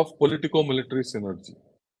lack of politico-military synergy.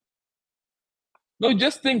 Now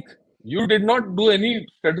just think, you did not do any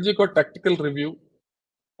strategic or tactical review,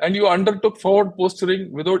 and you undertook forward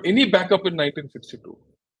posturing without any backup in 1962.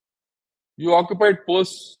 You occupied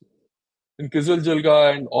posts in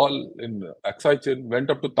Kiziljalga and all in Aksai Chin, went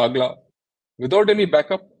up to Tagla without any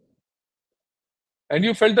backup, and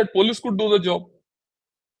you felt that police could do the job.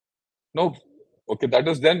 No, okay, that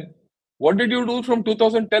is then. What did you do from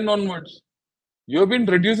 2010 onwards? You have been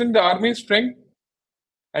reducing the army strength,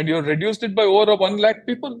 and you have reduced it by over 1 lakh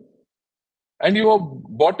people, and you have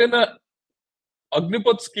bought in a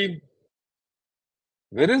Agnipath scheme.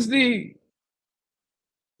 Where is the,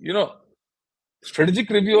 strategic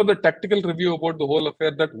review or the tactical review about the whole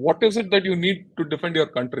affair? That what is it that you need to defend your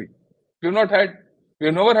country? We have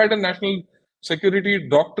never had a national security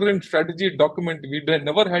doctrine strategy document. We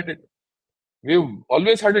never had it. We've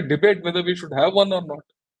always had a debate whether we should have one or not.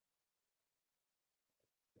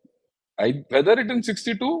 Whether it in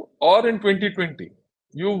 62 or in 2020,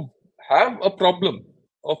 you have a problem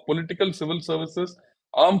of political civil services,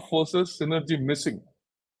 armed forces synergy missing.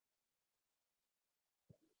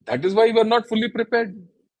 That is why you are not fully prepared.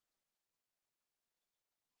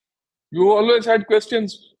 You always had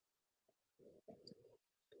questions.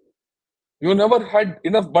 You never had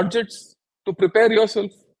enough budgets to prepare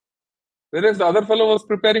yourself, whereas the other fellow was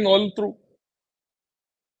preparing all through.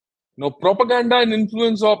 Now, propaganda and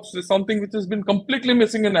influence ops is something which has been completely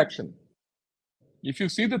missing in action. If you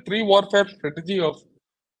see the 3 warfare strategy of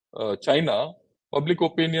China, public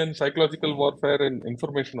opinion, psychological warfare, and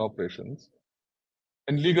information operations,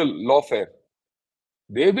 and legal lawfare,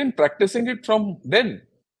 they've been practicing it from then.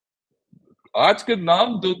 आज के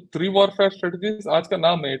नाम the 3 warfare strategies, आज का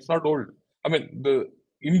नाम है, it's not old. I mean, the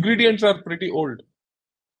ingredients are pretty old.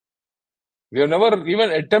 We have never even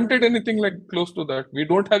attempted anything like close to that. We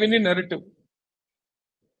don't have any narrative.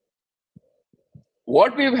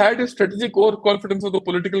 What we've had is strategic overconfidence of the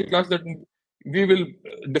political class that we will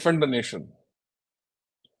defend the nation.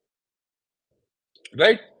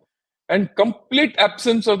 Right? And complete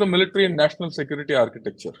absence of the military and national security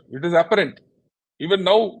architecture. It is apparent. Even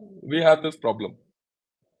now, we have this problem.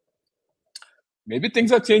 Maybe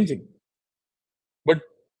things are changing. But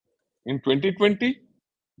in 2020,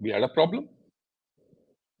 we had a problem.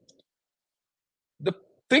 The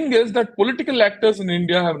thing is that political actors in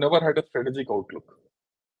India have never had a strategic outlook.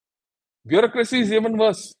 Bureaucracy is even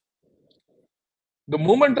worse. The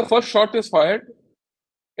moment the first shot is fired,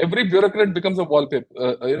 every bureaucrat becomes a wallpaper.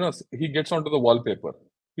 He gets onto the wallpaper.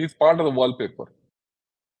 He's part of the wallpaper.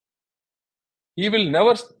 He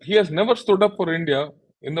has never stood up for India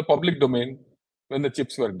in the public domain when the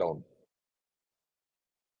chips were down.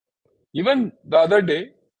 Even the other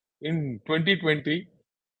day, in 2020,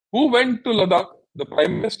 who went to Ladakh? The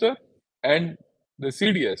Prime Minister and the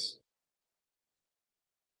CDS.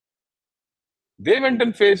 They went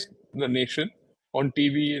and faced the nation on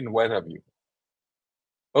TV and where have you.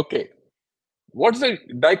 Okay. What's the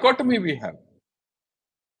dichotomy we have?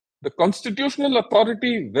 The constitutional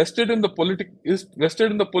authority vested in the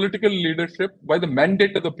political leadership by the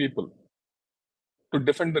mandate of the people to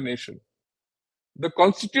defend the nation. The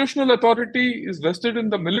constitutional authority is vested in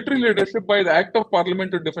the military leadership by the act of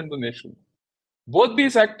parliament to defend the nation. Both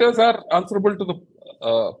these actors are answerable to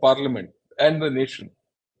the parliament and the nation.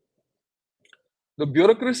 The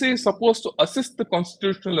bureaucracy is supposed to assist the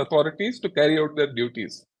constitutional authorities to carry out their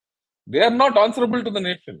duties. They are not answerable to the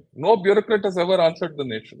nation. No bureaucrat has ever answered the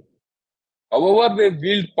nation. However, they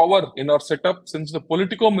wield power in our setup since the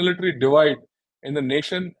politico-military divide in the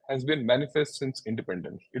nation has been manifest since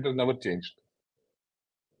independence. It has never changed.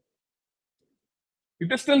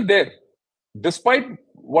 It is still there, despite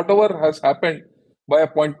whatever has happened by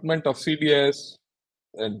appointment of CDS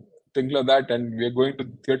and things like that, and we are going to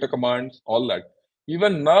theatre commands, all that.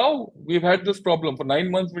 Even now, we've had this problem. For 9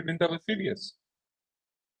 months, we didn't have a CDS.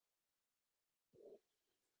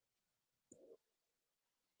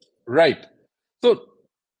 Right. So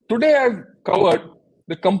today I've covered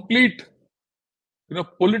the complete,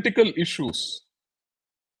 political issues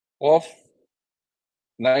of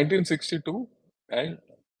 1962 and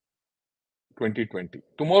 2020.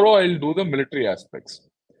 Tomorrow I'll do the military aspects.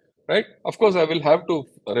 right? Of course, I will have to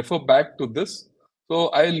refer back to this. So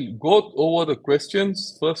I'll go over the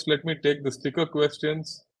questions. First, let me take the sticker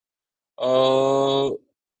questions.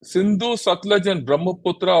 Sindhu, Satluj, and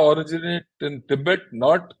Brahmaputra originate in Tibet,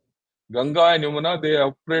 not Ganga and Yamuna. They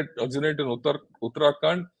originate in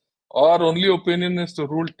Uttarakhand. Our only opinion is to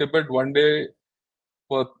rule Tibet one day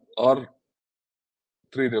for or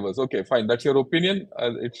three rivers. Okay, fine. That's your opinion.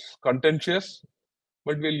 It's contentious,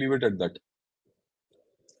 but we'll leave it at that.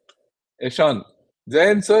 Eshan,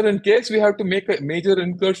 Jayan sir, in case we have to make a major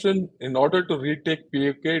incursion in order to retake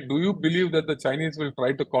POK, do you believe that the Chinese will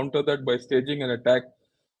try to counter that by staging an attack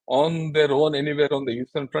on their own anywhere on the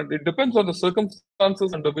eastern front? It depends on the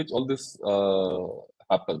circumstances under which all this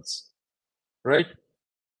happens, right?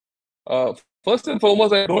 Uh, First and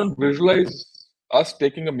foremost, I don't visualize us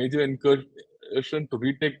taking a major incursion to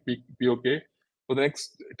retake POK for the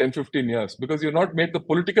next 10-15 years because you've not made the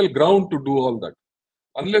political ground to do all that.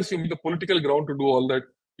 Unless you make the political ground to do all that,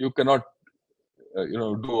 you cannot,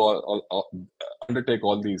 undertake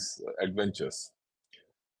all these adventures,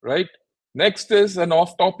 right? Next is an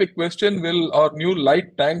off-topic question. Will our new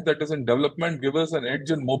light tank that is in development give us an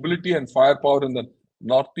edge in mobility and firepower in the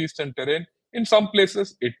northeastern terrain? In some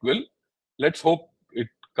places, it will. Let's hope it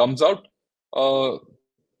comes out. Uh,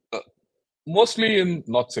 Mostly in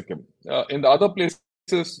North Sikkim. In the other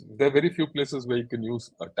places, there are very few places where you can use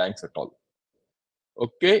tanks at all.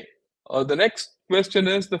 Okay. The next question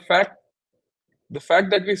is the fact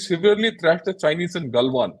that we severely thrashed the Chinese in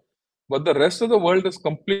Galwan, but the rest of the world is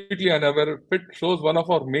completely unaware of it, shows one of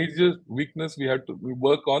our major weakness we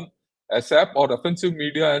work on ASAP or offensive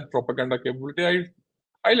media and propaganda capability. I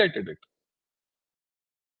highlighted it.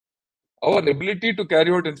 Our ability to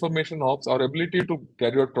carry out information ops, our ability to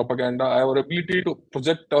carry out propaganda, our ability to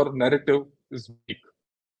project our narrative is weak.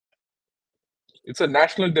 It's a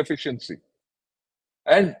national deficiency.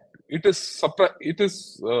 And it is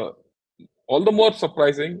all the more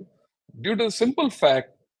surprising due to the simple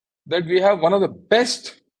fact that we have one of the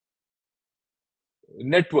best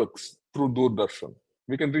networks through Doordarshan.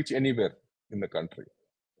 We can reach anywhere in the country.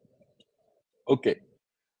 Okay.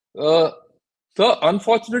 So,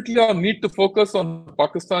 unfortunately, our need to focus on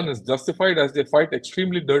Pakistan is justified as they fight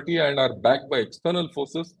extremely dirty and are backed by external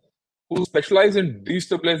forces who specialize in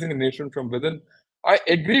destabilizing a nation from within. I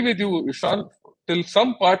agree with you, Ishan. Till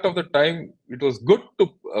some part of the time, it was good to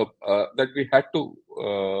that we had to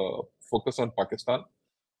focus on Pakistan,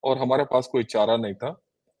 और हमारे पास कोई चारा नहीं था.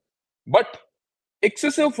 But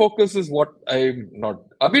excessive focus is what I'm not.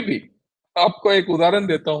 अभी भी आपको एक उदाहरण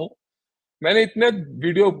देता हूँ. मैंने इतने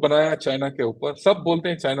वीडियो बनाया चाइना के ऊपर, सब बोलते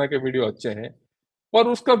हैं चाइना के वीडियो अच्छे हैं, पर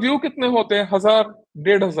उसका व्यू कितने होते हैं? 1000,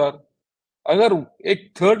 1500. अगर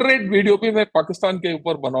एक थर्ड रेट वीडियो भी मैं पाकिस्तान के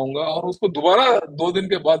ऊपर बनाऊंगा और उसको दोबारा 2 दिन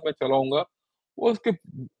के बाद मैं चलाऊंगा, वो उसके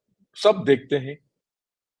सब देखते हैं.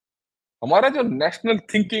 हमारा जो नेशनल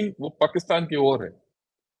थिंकिंग वो पाकिस्तान की ओर है.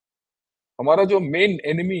 हमारा जो मेन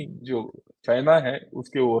एनिमी जो चाइना है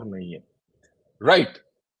उसके ओर नहीं है. Right.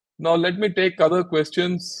 Now let me take other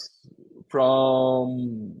questions from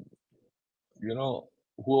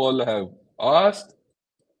who all have asked.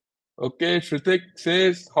 Okay, Shritik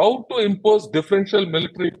says how to impose differential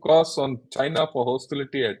military costs on China for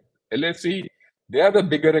hostility at LAC. They are the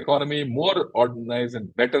bigger economy, more organized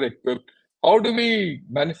and better equipped. How do we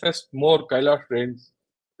manifest more Kailash range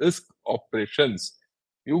risk operations?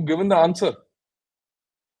 You've given the answer.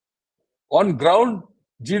 On ground,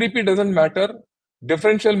 GDP doesn't matter.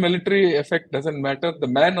 Differential military effect doesn't matter. The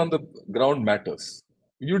man on the ground matters.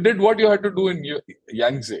 You did what you had to do in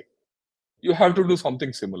Yangtze. You have to do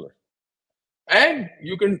something similar. And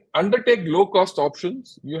you can undertake low-cost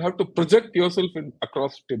options. You have to project yourself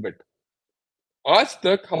across Tibet. आज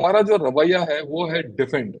तक हमारा जो रवैया है वो है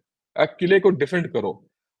defend. आप किले को डिफेंड करो.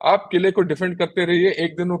 आप किले को डिफेंड करते रहिए.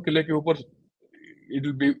 एक दिन वो किले के ऊपर it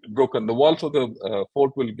will be broken. The walls of the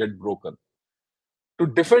fort will get broken. To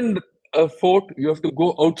defend a fort, you have to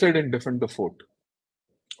go outside and defend the fort.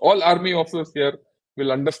 All army officers here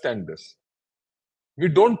will understand this. We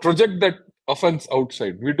don't project that offense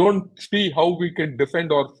outside. We don't see how we can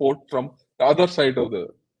defend our fort from the other side of the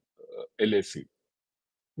LAC.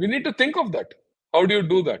 We need to think of that. How do you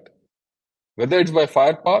do that? Whether it's by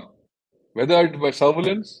firepower, whether it's by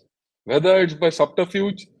surveillance, whether it's by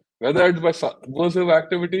subterfuge, whether it's by subversive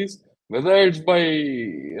activities, whether it's by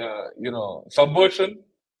subversion,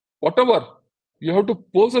 whatever, you have to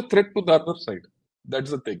pose a threat to the other side.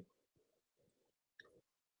 That's the thing.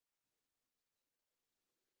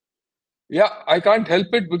 Yeah, I can't help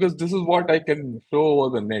it because this is what I can show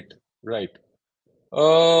over the net, right?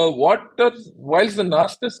 Whilst the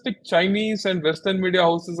narcissistic Chinese and Western media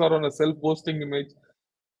houses are on a self-boasting image,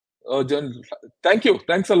 General, thank you.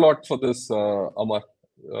 Thanks a lot for this, Amar.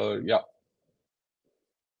 Yeah,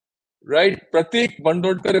 right. Pratik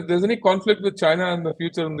Bandodkar, if there's any conflict with China in the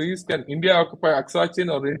future in the East, can India occupy Aksa Chin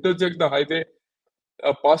or interject the highway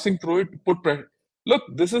passing through it to put pressure? Look,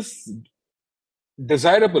 this is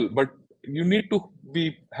desirable, but you need to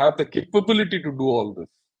have the capability to do all this,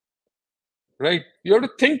 right? You have to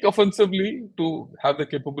think offensively to have the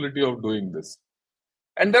capability of doing this.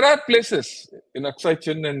 And there are places in Aksai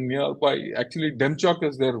Chin and nearby. Actually, Demchok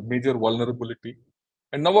is their major vulnerability.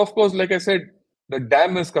 And now, of course, like I said, the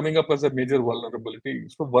dam is coming up as a major vulnerability.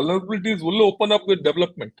 So vulnerabilities will open up with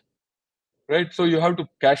development, right? So you have to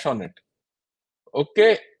cash on it.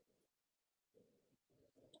 Okay,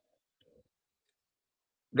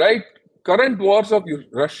 right? Current wars of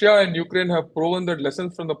Russia and Ukraine have proven that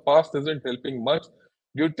lessons from the past isn't helping much.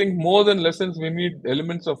 Do you think more than lessons, we need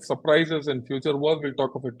elements of surprises in future wars? We'll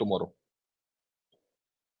talk of it tomorrow.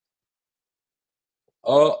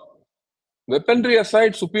 Uh, Weaponry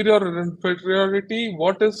aside, superior or inferiority,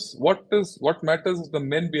 what matters is the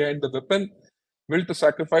men behind the weapon, will to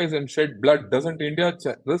sacrifice and shed blood. Doesn't India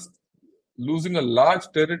risk losing a large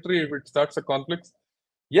territory if it starts a conflict?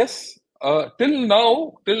 Yes. Till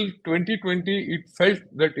now, till 2020, it felt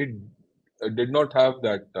that it did not have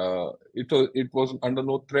that. It was under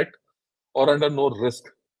no threat or under no risk.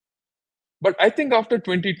 But I think after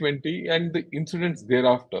 2020 and the incidents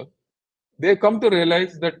thereafter, they come to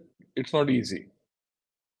realize that it's not easy.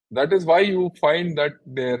 That is why you find that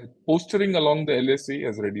their posturing along the LAC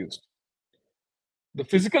has reduced. The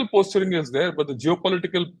physical posturing is there, but the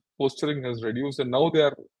geopolitical posturing has reduced, and now they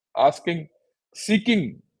are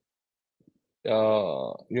seeking,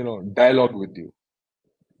 dialogue with you.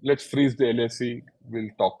 Let's freeze the LAC. We'll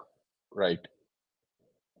talk. Right?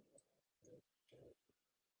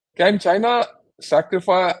 Can China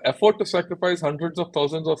afford to sacrifice hundreds of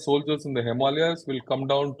thousands of soldiers in the Himalayas? Will come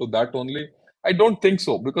down to that only. I don't think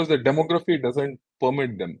so because the demography doesn't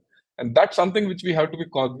permit them, and that's something which we have to be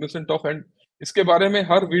cognizant of. And इसके बारे में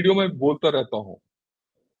हर video में बोलता रहता हूँ.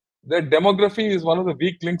 The demography is one of the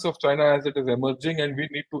weak links of China as it is emerging, and we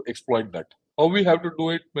need to exploit that. How we have to do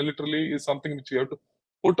it militarily is something which we have to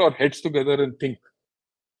put our heads together and think.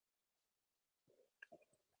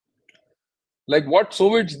 Like what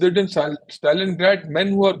Soviets did in Stalingrad, men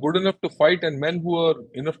who are good enough to fight and men who are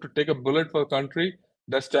enough to take a bullet for the country,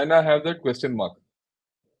 does China have that question mark?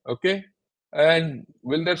 Okay. And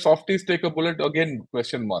will their softies take a bullet again?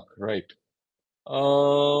 Question mark, right?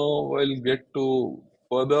 We'll get to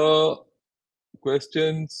further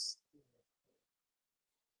questions.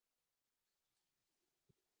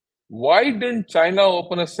 Why didn't China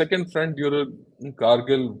open a second front during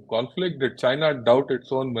Kargil conflict? Did China doubt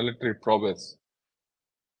its own military prowess?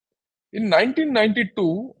 In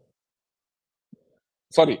 1992,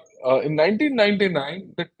 in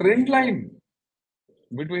 1999, the trend line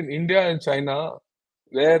between India and China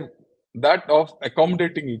were that of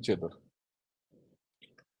accommodating each other.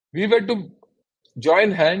 We were to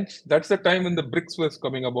join hands. That's the time when the BRICS was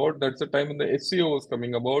coming about. That's the time when the SCO was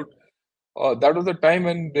coming about. That was the time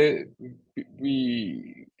when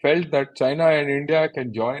we felt that China and India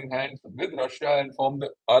can join hands with Russia and form the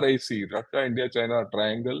RIC, Russia, India, China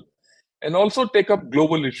triangle, and also take up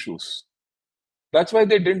global issues. That's why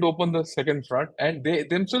they didn't open the second front, and they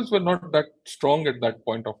themselves were not that strong at that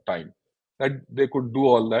point of time that they could do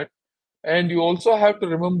all that. And you also have to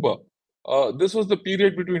remember, this was the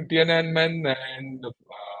period between Tiananmen and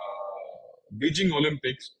Beijing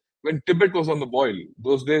Olympics when Tibet was on the boil.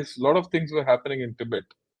 Those days, a lot of things were happening in Tibet,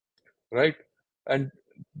 right? And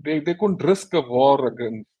they couldn't risk a war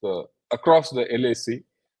against across the LAC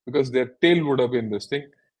because their tail would have been this thing.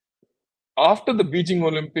 After the Beijing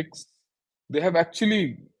Olympics, they have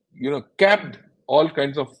actually, capped all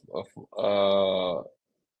kinds of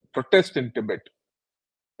protest in Tibet,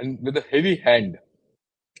 and with a heavy hand.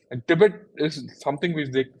 And Tibet is something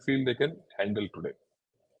which they feel they can handle today.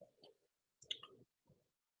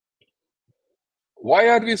 Why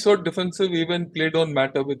are we so defensive even play don't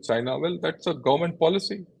matter with China? Well, that's a government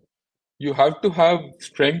policy. You have to have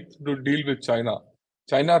strength to deal with China.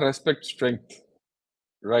 China respects strength,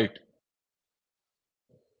 right?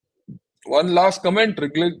 One last comment,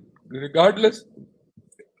 regardless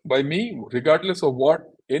of what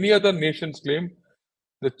any other nations claim,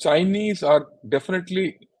 the Chinese are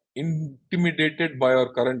definitely intimidated by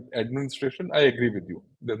our current administration. I agree with you.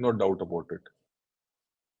 There's no doubt about it.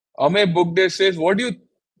 Ame Bugde says, what do you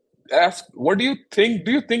think?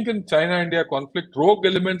 Do you think in China-India conflict, rogue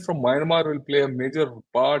elements from Myanmar will play a major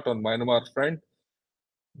part on Myanmar front?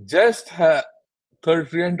 Just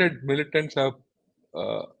 300 militants have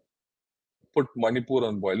put Manipur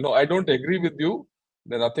on boil. No, I don't agree with you.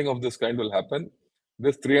 Then nothing of this kind will happen.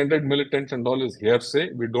 This 300 militants and all is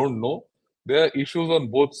hearsay. We don't know. There are issues on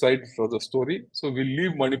both sides of the story. So we'll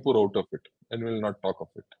leave Manipur out of it and we'll not talk of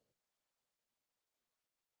it.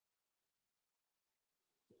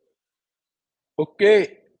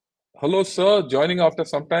 Okay. Hello, sir. Joining after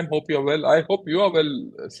some time. Hope you're well. I hope you are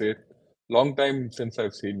well, Seth. Long time since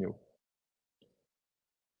I've seen you.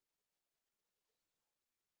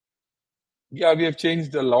 Yeah, we have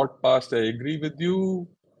changed a lot past. I agree with you.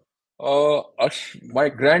 My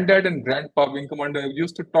granddad and grandpa, Wing Commander,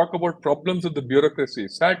 used to talk about problems with the bureaucracy.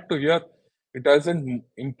 Sad to hear it hasn't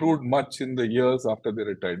improved much in the years after they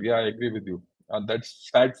retired. Yeah, I agree with you. And that's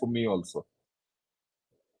sad for me also.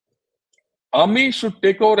 Army should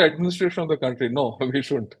take over administration of the country. No, we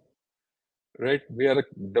shouldn't. Right? We are a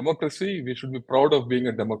democracy. We should be proud of being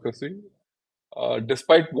a democracy.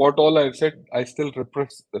 Despite what all I've said, I still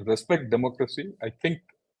respect democracy. I think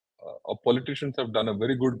our politicians have done a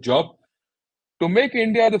very good job to make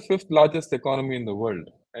India the fifth largest economy in the world,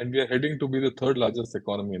 and we are heading to be the third largest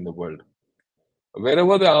economy in the world.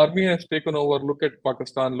 Wherever the army has taken over, look at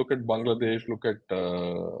Pakistan, look at Bangladesh, look at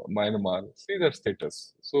Myanmar, see their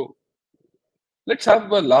status. So let's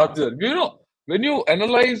have a larger, when you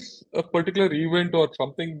analyze a particular event or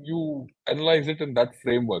something, you analyze it in that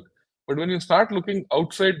framework. But when you start looking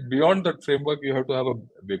outside beyond that framework, you have to have a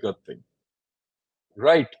bigger thing.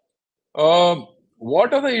 Right. Um,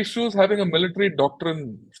 what are the issues having a military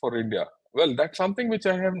doctrine for India? Well, that's something which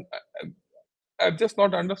I've just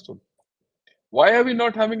not understood. Why are we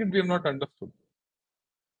not having it? We have not understood.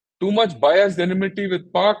 Too much biased enmity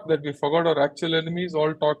with Pak that we forgot our actual enemies.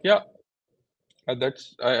 All talk, yeah.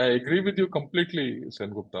 I agree with you completely,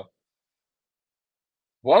 Sengupta.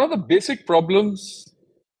 One of the basic problems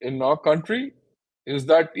in our country is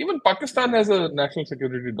that even Pakistan has a national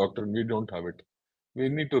security doctrine. We don't have it. We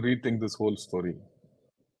need to rethink this whole story.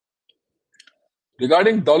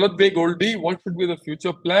 Regarding Daulat Beg Oldie, what should be the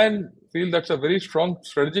future plan? Feel that's a very strong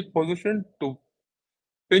strategic position to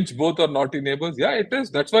pinch both our naughty neighbors. Yeah, it is.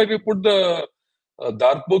 That's why we put the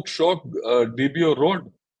Darpuk Shok DBO road,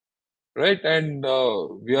 right? And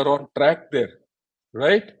we are on track there,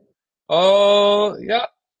 right? Yeah,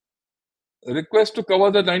 request to cover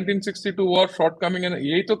the 1962 war shortcoming and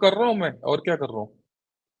यही तो कर रहा हूँ मैं और क्या कर रहा हूँ.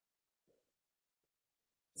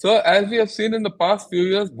 So, as we have seen in the past few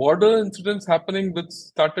years, border incidents happening with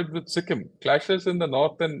started with Sikkim, clashes in the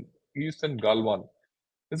north and east and Galwan.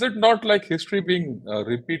 Is it not like history being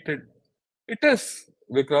repeated? It is,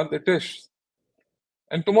 Vikrant, it is.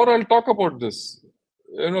 And tomorrow I'll talk about this.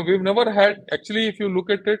 We've never had, actually, if you look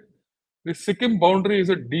at it, the Sikkim boundary is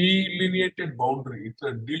a delineated boundary. It's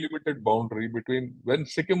a delimited boundary between when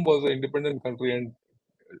Sikkim was an independent country and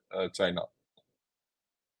China.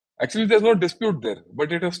 Actually, there's no dispute there,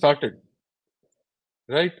 but it has started,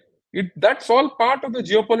 right? That's all part of the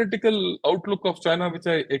geopolitical outlook of China, which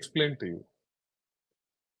I explained to you.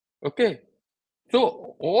 Okay.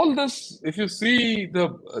 So all this, if you see the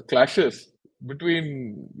clashes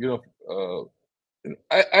between,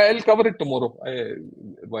 I'll cover it tomorrow.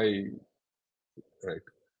 Right.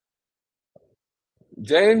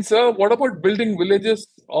 Jain sir, what about building villages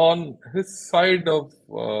on his side of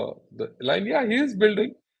the line? Yeah, he is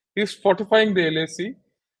building. He's fortifying the LAC,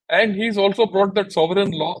 and he's also brought that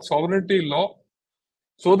sovereignty law,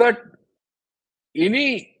 so that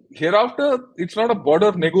any hereafter it's not a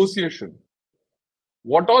border negotiation.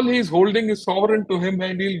 What all he's holding is sovereign to him,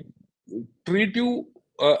 and he'll treat you.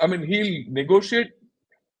 He'll negotiate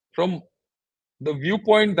from the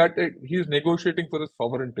viewpoint that he's negotiating for his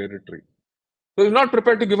sovereign territory. So he's not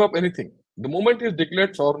prepared to give up anything. The moment he's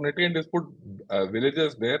declared sovereignty and he's put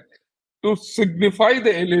villages there to signify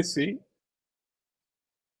the LAC,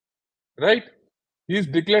 right? He's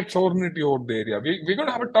declared sovereignty over the area. We're going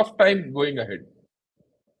to have a tough time going ahead.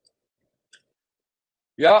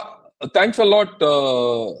 Yeah, thanks a lot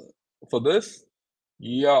for this.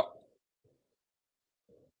 Yeah.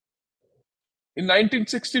 In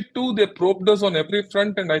 1962, they probed us on every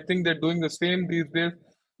front, and I think they're doing the same these days.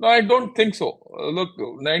 No, I don't think so. Look,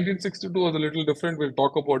 1962 was a little different. We'll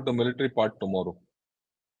talk about the military part tomorrow.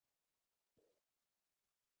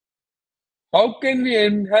 How can we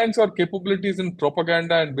enhance our capabilities in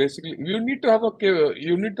propaganda and basically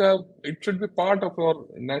it should be part of our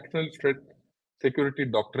national security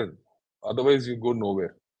doctrine. Otherwise, you go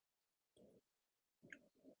nowhere.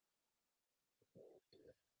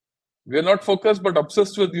 We are not focused but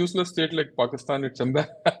obsessed with useless state like Pakistan. It's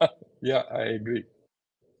yeah, I agree.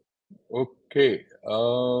 Okay.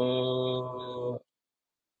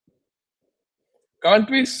 Can't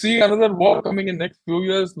we see another war coming in next few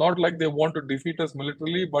years? Not like they want to defeat us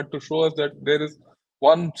militarily, but to show us that there is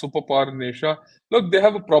one superpower in Asia. Look, they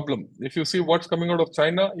have a problem. If you see what's coming out of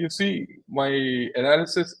China, you see my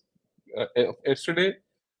analysis yesterday,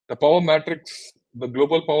 the power matrix, the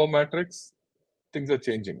global power matrix, things are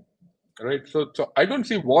changing, right? So I don't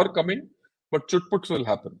see war coming, but chutputs will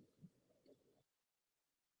happen.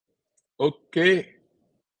 Okay.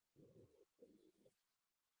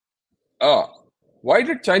 Why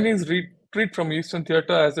did Chinese retreat from Eastern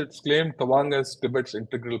Theater as it's claimed Tawang as Tibet's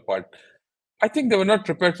integral part? I think they were not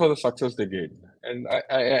prepared for the success they gained. And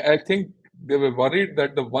I think they were worried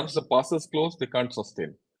that once the passes close, they can't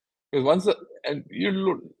sustain. Because and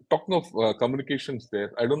talking of communications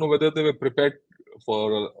there, I don't know whether they were prepared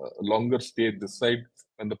for a longer stay this side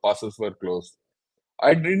when the passes were closed.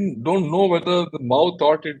 I don't know whether the Mao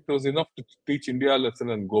thought it was enough to teach India a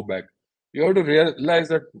lesson and go back. You have to realize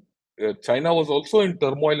that China was also in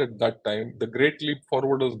turmoil at that time. The Great Leap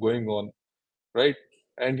Forward was going on, right?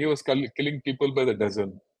 And he was killing people by the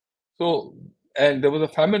dozen. So, and there was a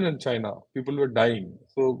famine in China. People were dying.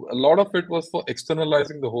 So a lot of it was for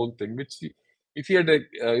externalizing the whole thing. If he had,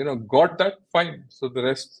 got that, fine. So the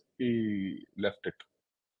rest he left it.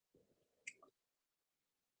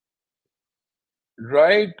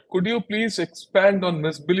 Right. Could you please expand on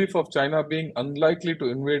misbelief of China being unlikely to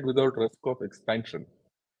invade without risk of expansion?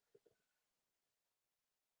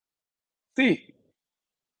 See,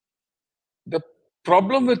 the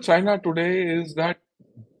problem with China today is that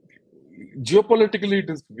geopolitically it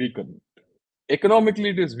is weakened,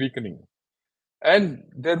 economically it is weakening, and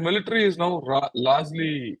their military is now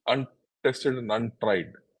largely untested and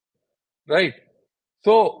untried. Right.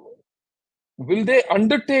 So, will they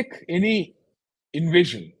undertake any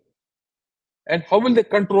invasion? And how will they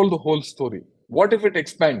control the whole story? What if it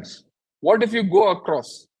expands? What if you go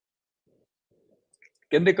across?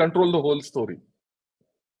 Can they control the whole story?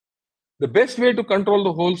 The best way to control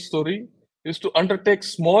the whole story is to undertake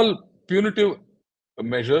small punitive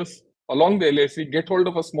measures along the LAC, get hold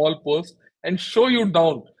of a small post, and show you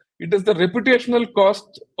down. It is the reputational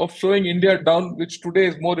cost of showing India down, which today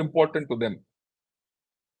is more important to them.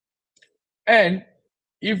 And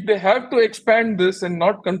if they have to expand this and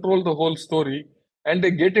not control the whole story, and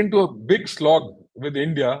they get into a big slog with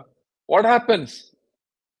India, what happens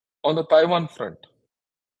on the Taiwan front?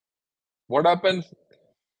 What happens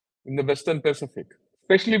in the Western Pacific,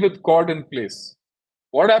 especially with Quad in place?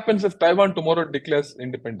 What happens if Taiwan tomorrow declares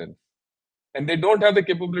independence and they don't have the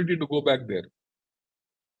capability to go back there?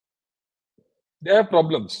 They have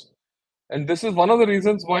problems. And this is one of the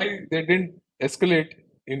reasons why they didn't escalate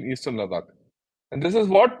in Eastern Ladakh. And this is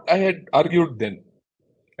what I had argued then.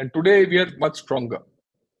 And today we are much stronger.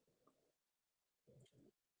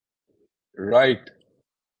 Right.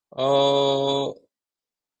 Uh,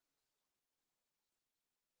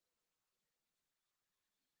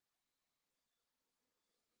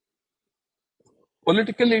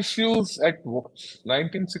 Political issues at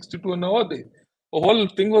 1962 and now the whole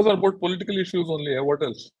thing was about political issues only. What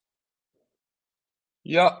else?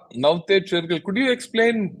 Yeah, Navtej Shergill, could you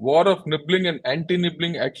explain war of nibbling and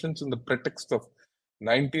anti-nibbling actions in the pretext of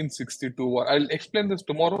 1962 war? I'll explain this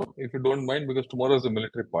tomorrow if you don't mind, because tomorrow is the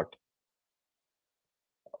military part.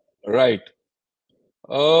 Right.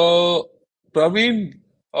 Uh, Praveen,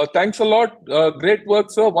 thanks a lot. Great work,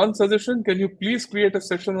 sir. One suggestion: can you please create a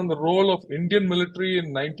session on the role of Indian military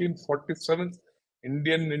in 1947,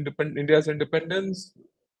 India's independence?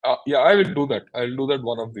 Yeah, I will do that. I'll do that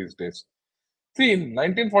one of these days. See, in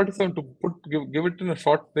 1947, to give it in a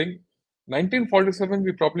short thing, 1947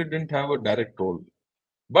 we probably didn't have a direct role,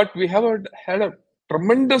 but we had a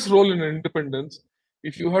tremendous role in independence.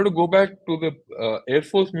 If you have to go back to the Air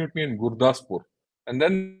Force mutiny in Gurdaspur, and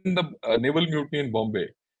then the naval mutiny in Bombay,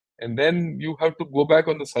 and then you have to go back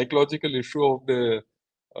on the psychological issue of the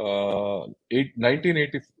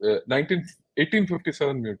 1980,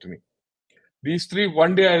 1857 mutiny. These three,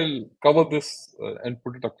 one day I'll cover this and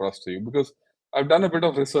put it across to you, because I've done a bit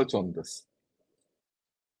of research on this.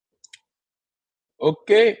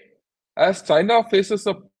 Okay, as China faces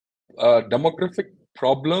a demographic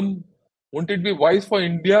problem, wouldn't it be wise for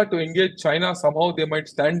India to engage China? Somehow they might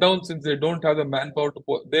stand down since they don't have the manpower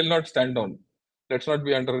to. They'll not stand down. Let's not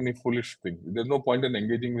be under any foolish thing. There's no point in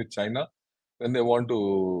engaging with China when they want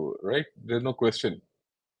to, right? There's no question.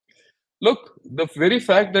 Look, the very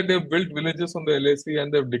fact that they've built villages on the LAC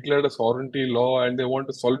and they've declared a sovereignty law and they want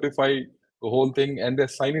to solidify the whole thing and they're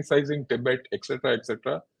sinicizing Tibet,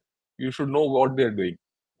 etc., you should know what they're doing.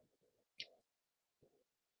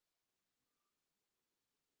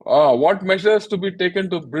 What measures to be taken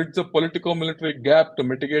to bridge the politico-military gap to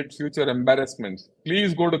mitigate future embarrassments?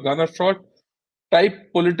 Please go to Gunnershot,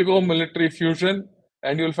 type politico-military fusion,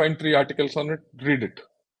 and you'll find 3 articles on it. Read it.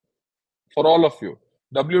 For all of you.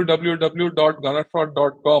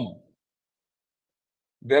 www.gunnershot.com.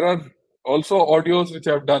 There are also audios which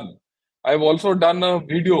I've done. I've also done a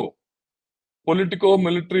video,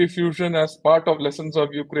 politico-military fusion as part of lessons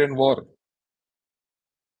of Ukraine war.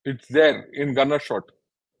 It's there in Gunnershot.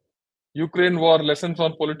 Ukraine war lessons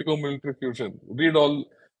on politico-military fusion. Read all,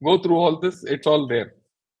 go through all this. It's all there.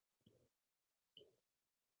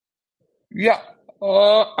 Yeah,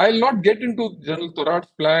 I'll not get into General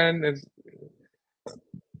Thorat's plan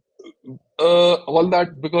all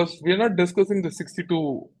that because we're not discussing the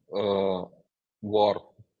 62 war,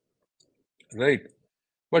 right?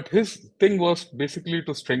 But his thing was basically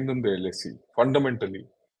to strengthen the LSE fundamentally.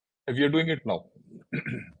 And we are doing it now.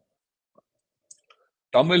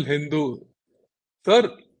 Tamil Hindu. Sir,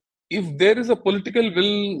 if there is a political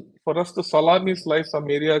will for us to salami slice some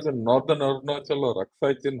areas in northern Arunachal or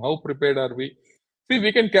Aksai Chin, how prepared are we? See,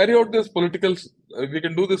 we can carry out this political, we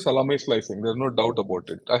can do this salami slicing. There's no doubt about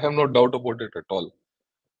it. I have no doubt about it at all.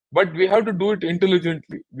 But we have to do it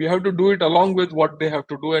intelligently. We have to do it along with what they have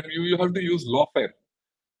to do, and you have to use lawfare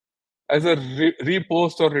as a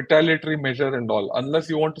repost or retaliatory measure and all, unless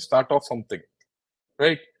you want to start off something,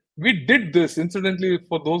 right? We did this, incidentally,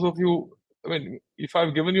 for those of you. I mean, if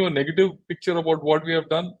I've given you a negative picture about what we have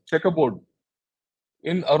done, check a board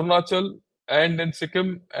in Arunachal and in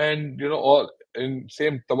Sikkim and all in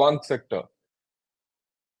same Tawang sector,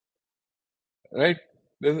 right?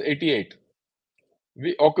 There's 88.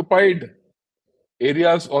 We occupied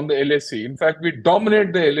areas on the LAC. In fact, we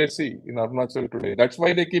dominate the LAC in Arunachal today. That's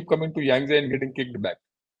why they keep coming to Yangtze and getting kicked back.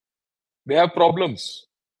 They have problems,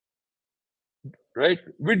 right?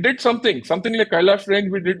 We did something like Kailash Range,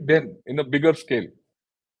 we did then in a bigger scale.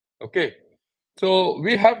 Okay. So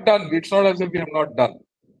we have done, it's not as if we have not done.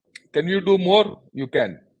 Can you do more? You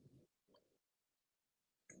can.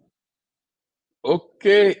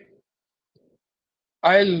 Okay.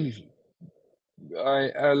 A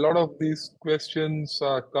lot of these questions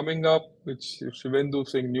are coming up, which Shivendu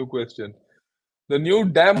saying new question. The new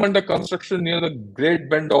dam under construction near the Great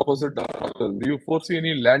Bend opposite Arunachal. Do you foresee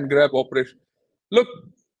any land grab operation? Look,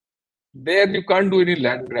 there you can't do any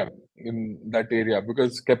land grab in that area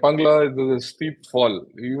because Kepangla is a steep fall.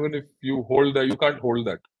 Even if you hold that, you can't hold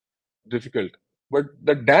that. Difficult. But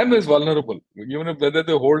the dam is vulnerable. Even if whether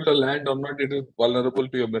they hold the land or not, it is vulnerable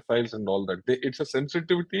to your missiles and all that. It's a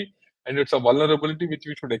sensitivity and it's a vulnerability which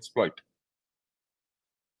we should exploit.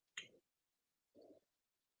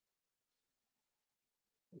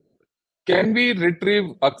 Can we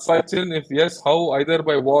retrieve Aksai Chin? If yes, how? Either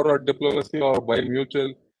by war or diplomacy or by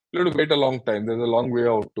mutual? We have to wait a long time. There's a long way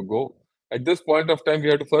out to go. At this point of time, we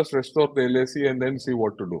have to first restore the LAC and then see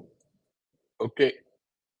what to do. Okay.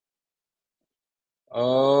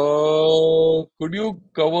 Could you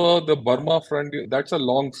cover the Burma front? That's a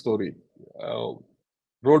long story.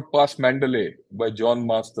 Road Past Mandalay by John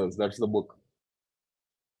Masters. That's the book.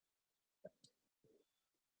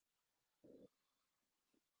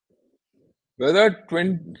 Whether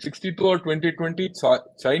 2062 or 2020,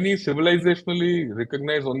 Chinese civilizationally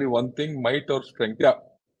recognize only one thing, might or strength. Yeah,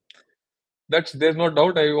 there's no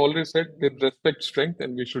doubt. I already said they respect strength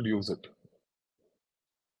and we should use it.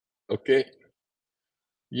 Okay.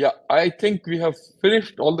 Yeah, I think we have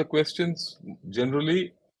finished all the questions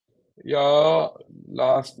generally. Yeah,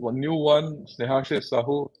 last one, new one, Snehashish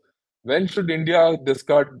Sahu. When should India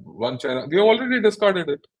discard one China? We have already discarded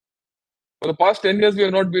it. For the past 10 years, we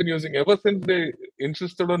have not been using. Ever since they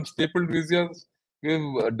insisted on stapled visas,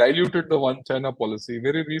 we've diluted the one China policy.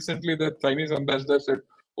 Very recently, the Chinese ambassador said,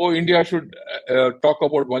 "Oh, India should talk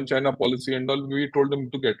about one China policy," and all. We told them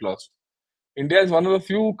to get lost. India is one of the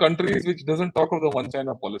few countries which doesn't talk of the one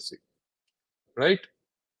China policy, right?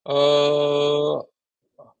 Uh,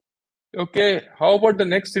 okay, how about the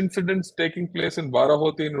next incidents taking place in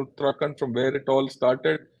Barahoti in Uttarakhand, from where it all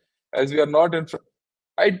started? As we are not in,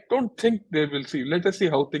 I don't think they will see. Let us see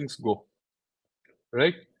how things go,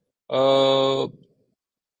 right? I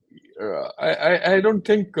don't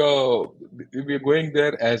think we're going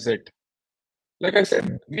there as it. Like I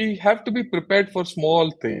said, we have to be prepared for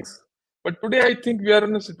small things. But today, I think we are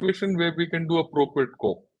in a situation where we can do appropriate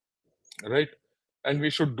co, right? And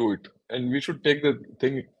we should do it, and we should take the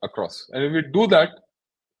thing across. And if we do that,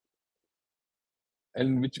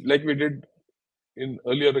 and which like we did in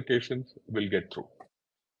earlier occasions, we'll get through,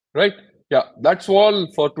 right? Yeah, that's all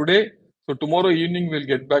for today. So tomorrow evening we'll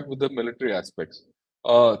get back with the military aspects.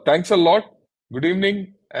 Thanks a lot. Good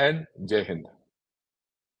evening and Jai Hind.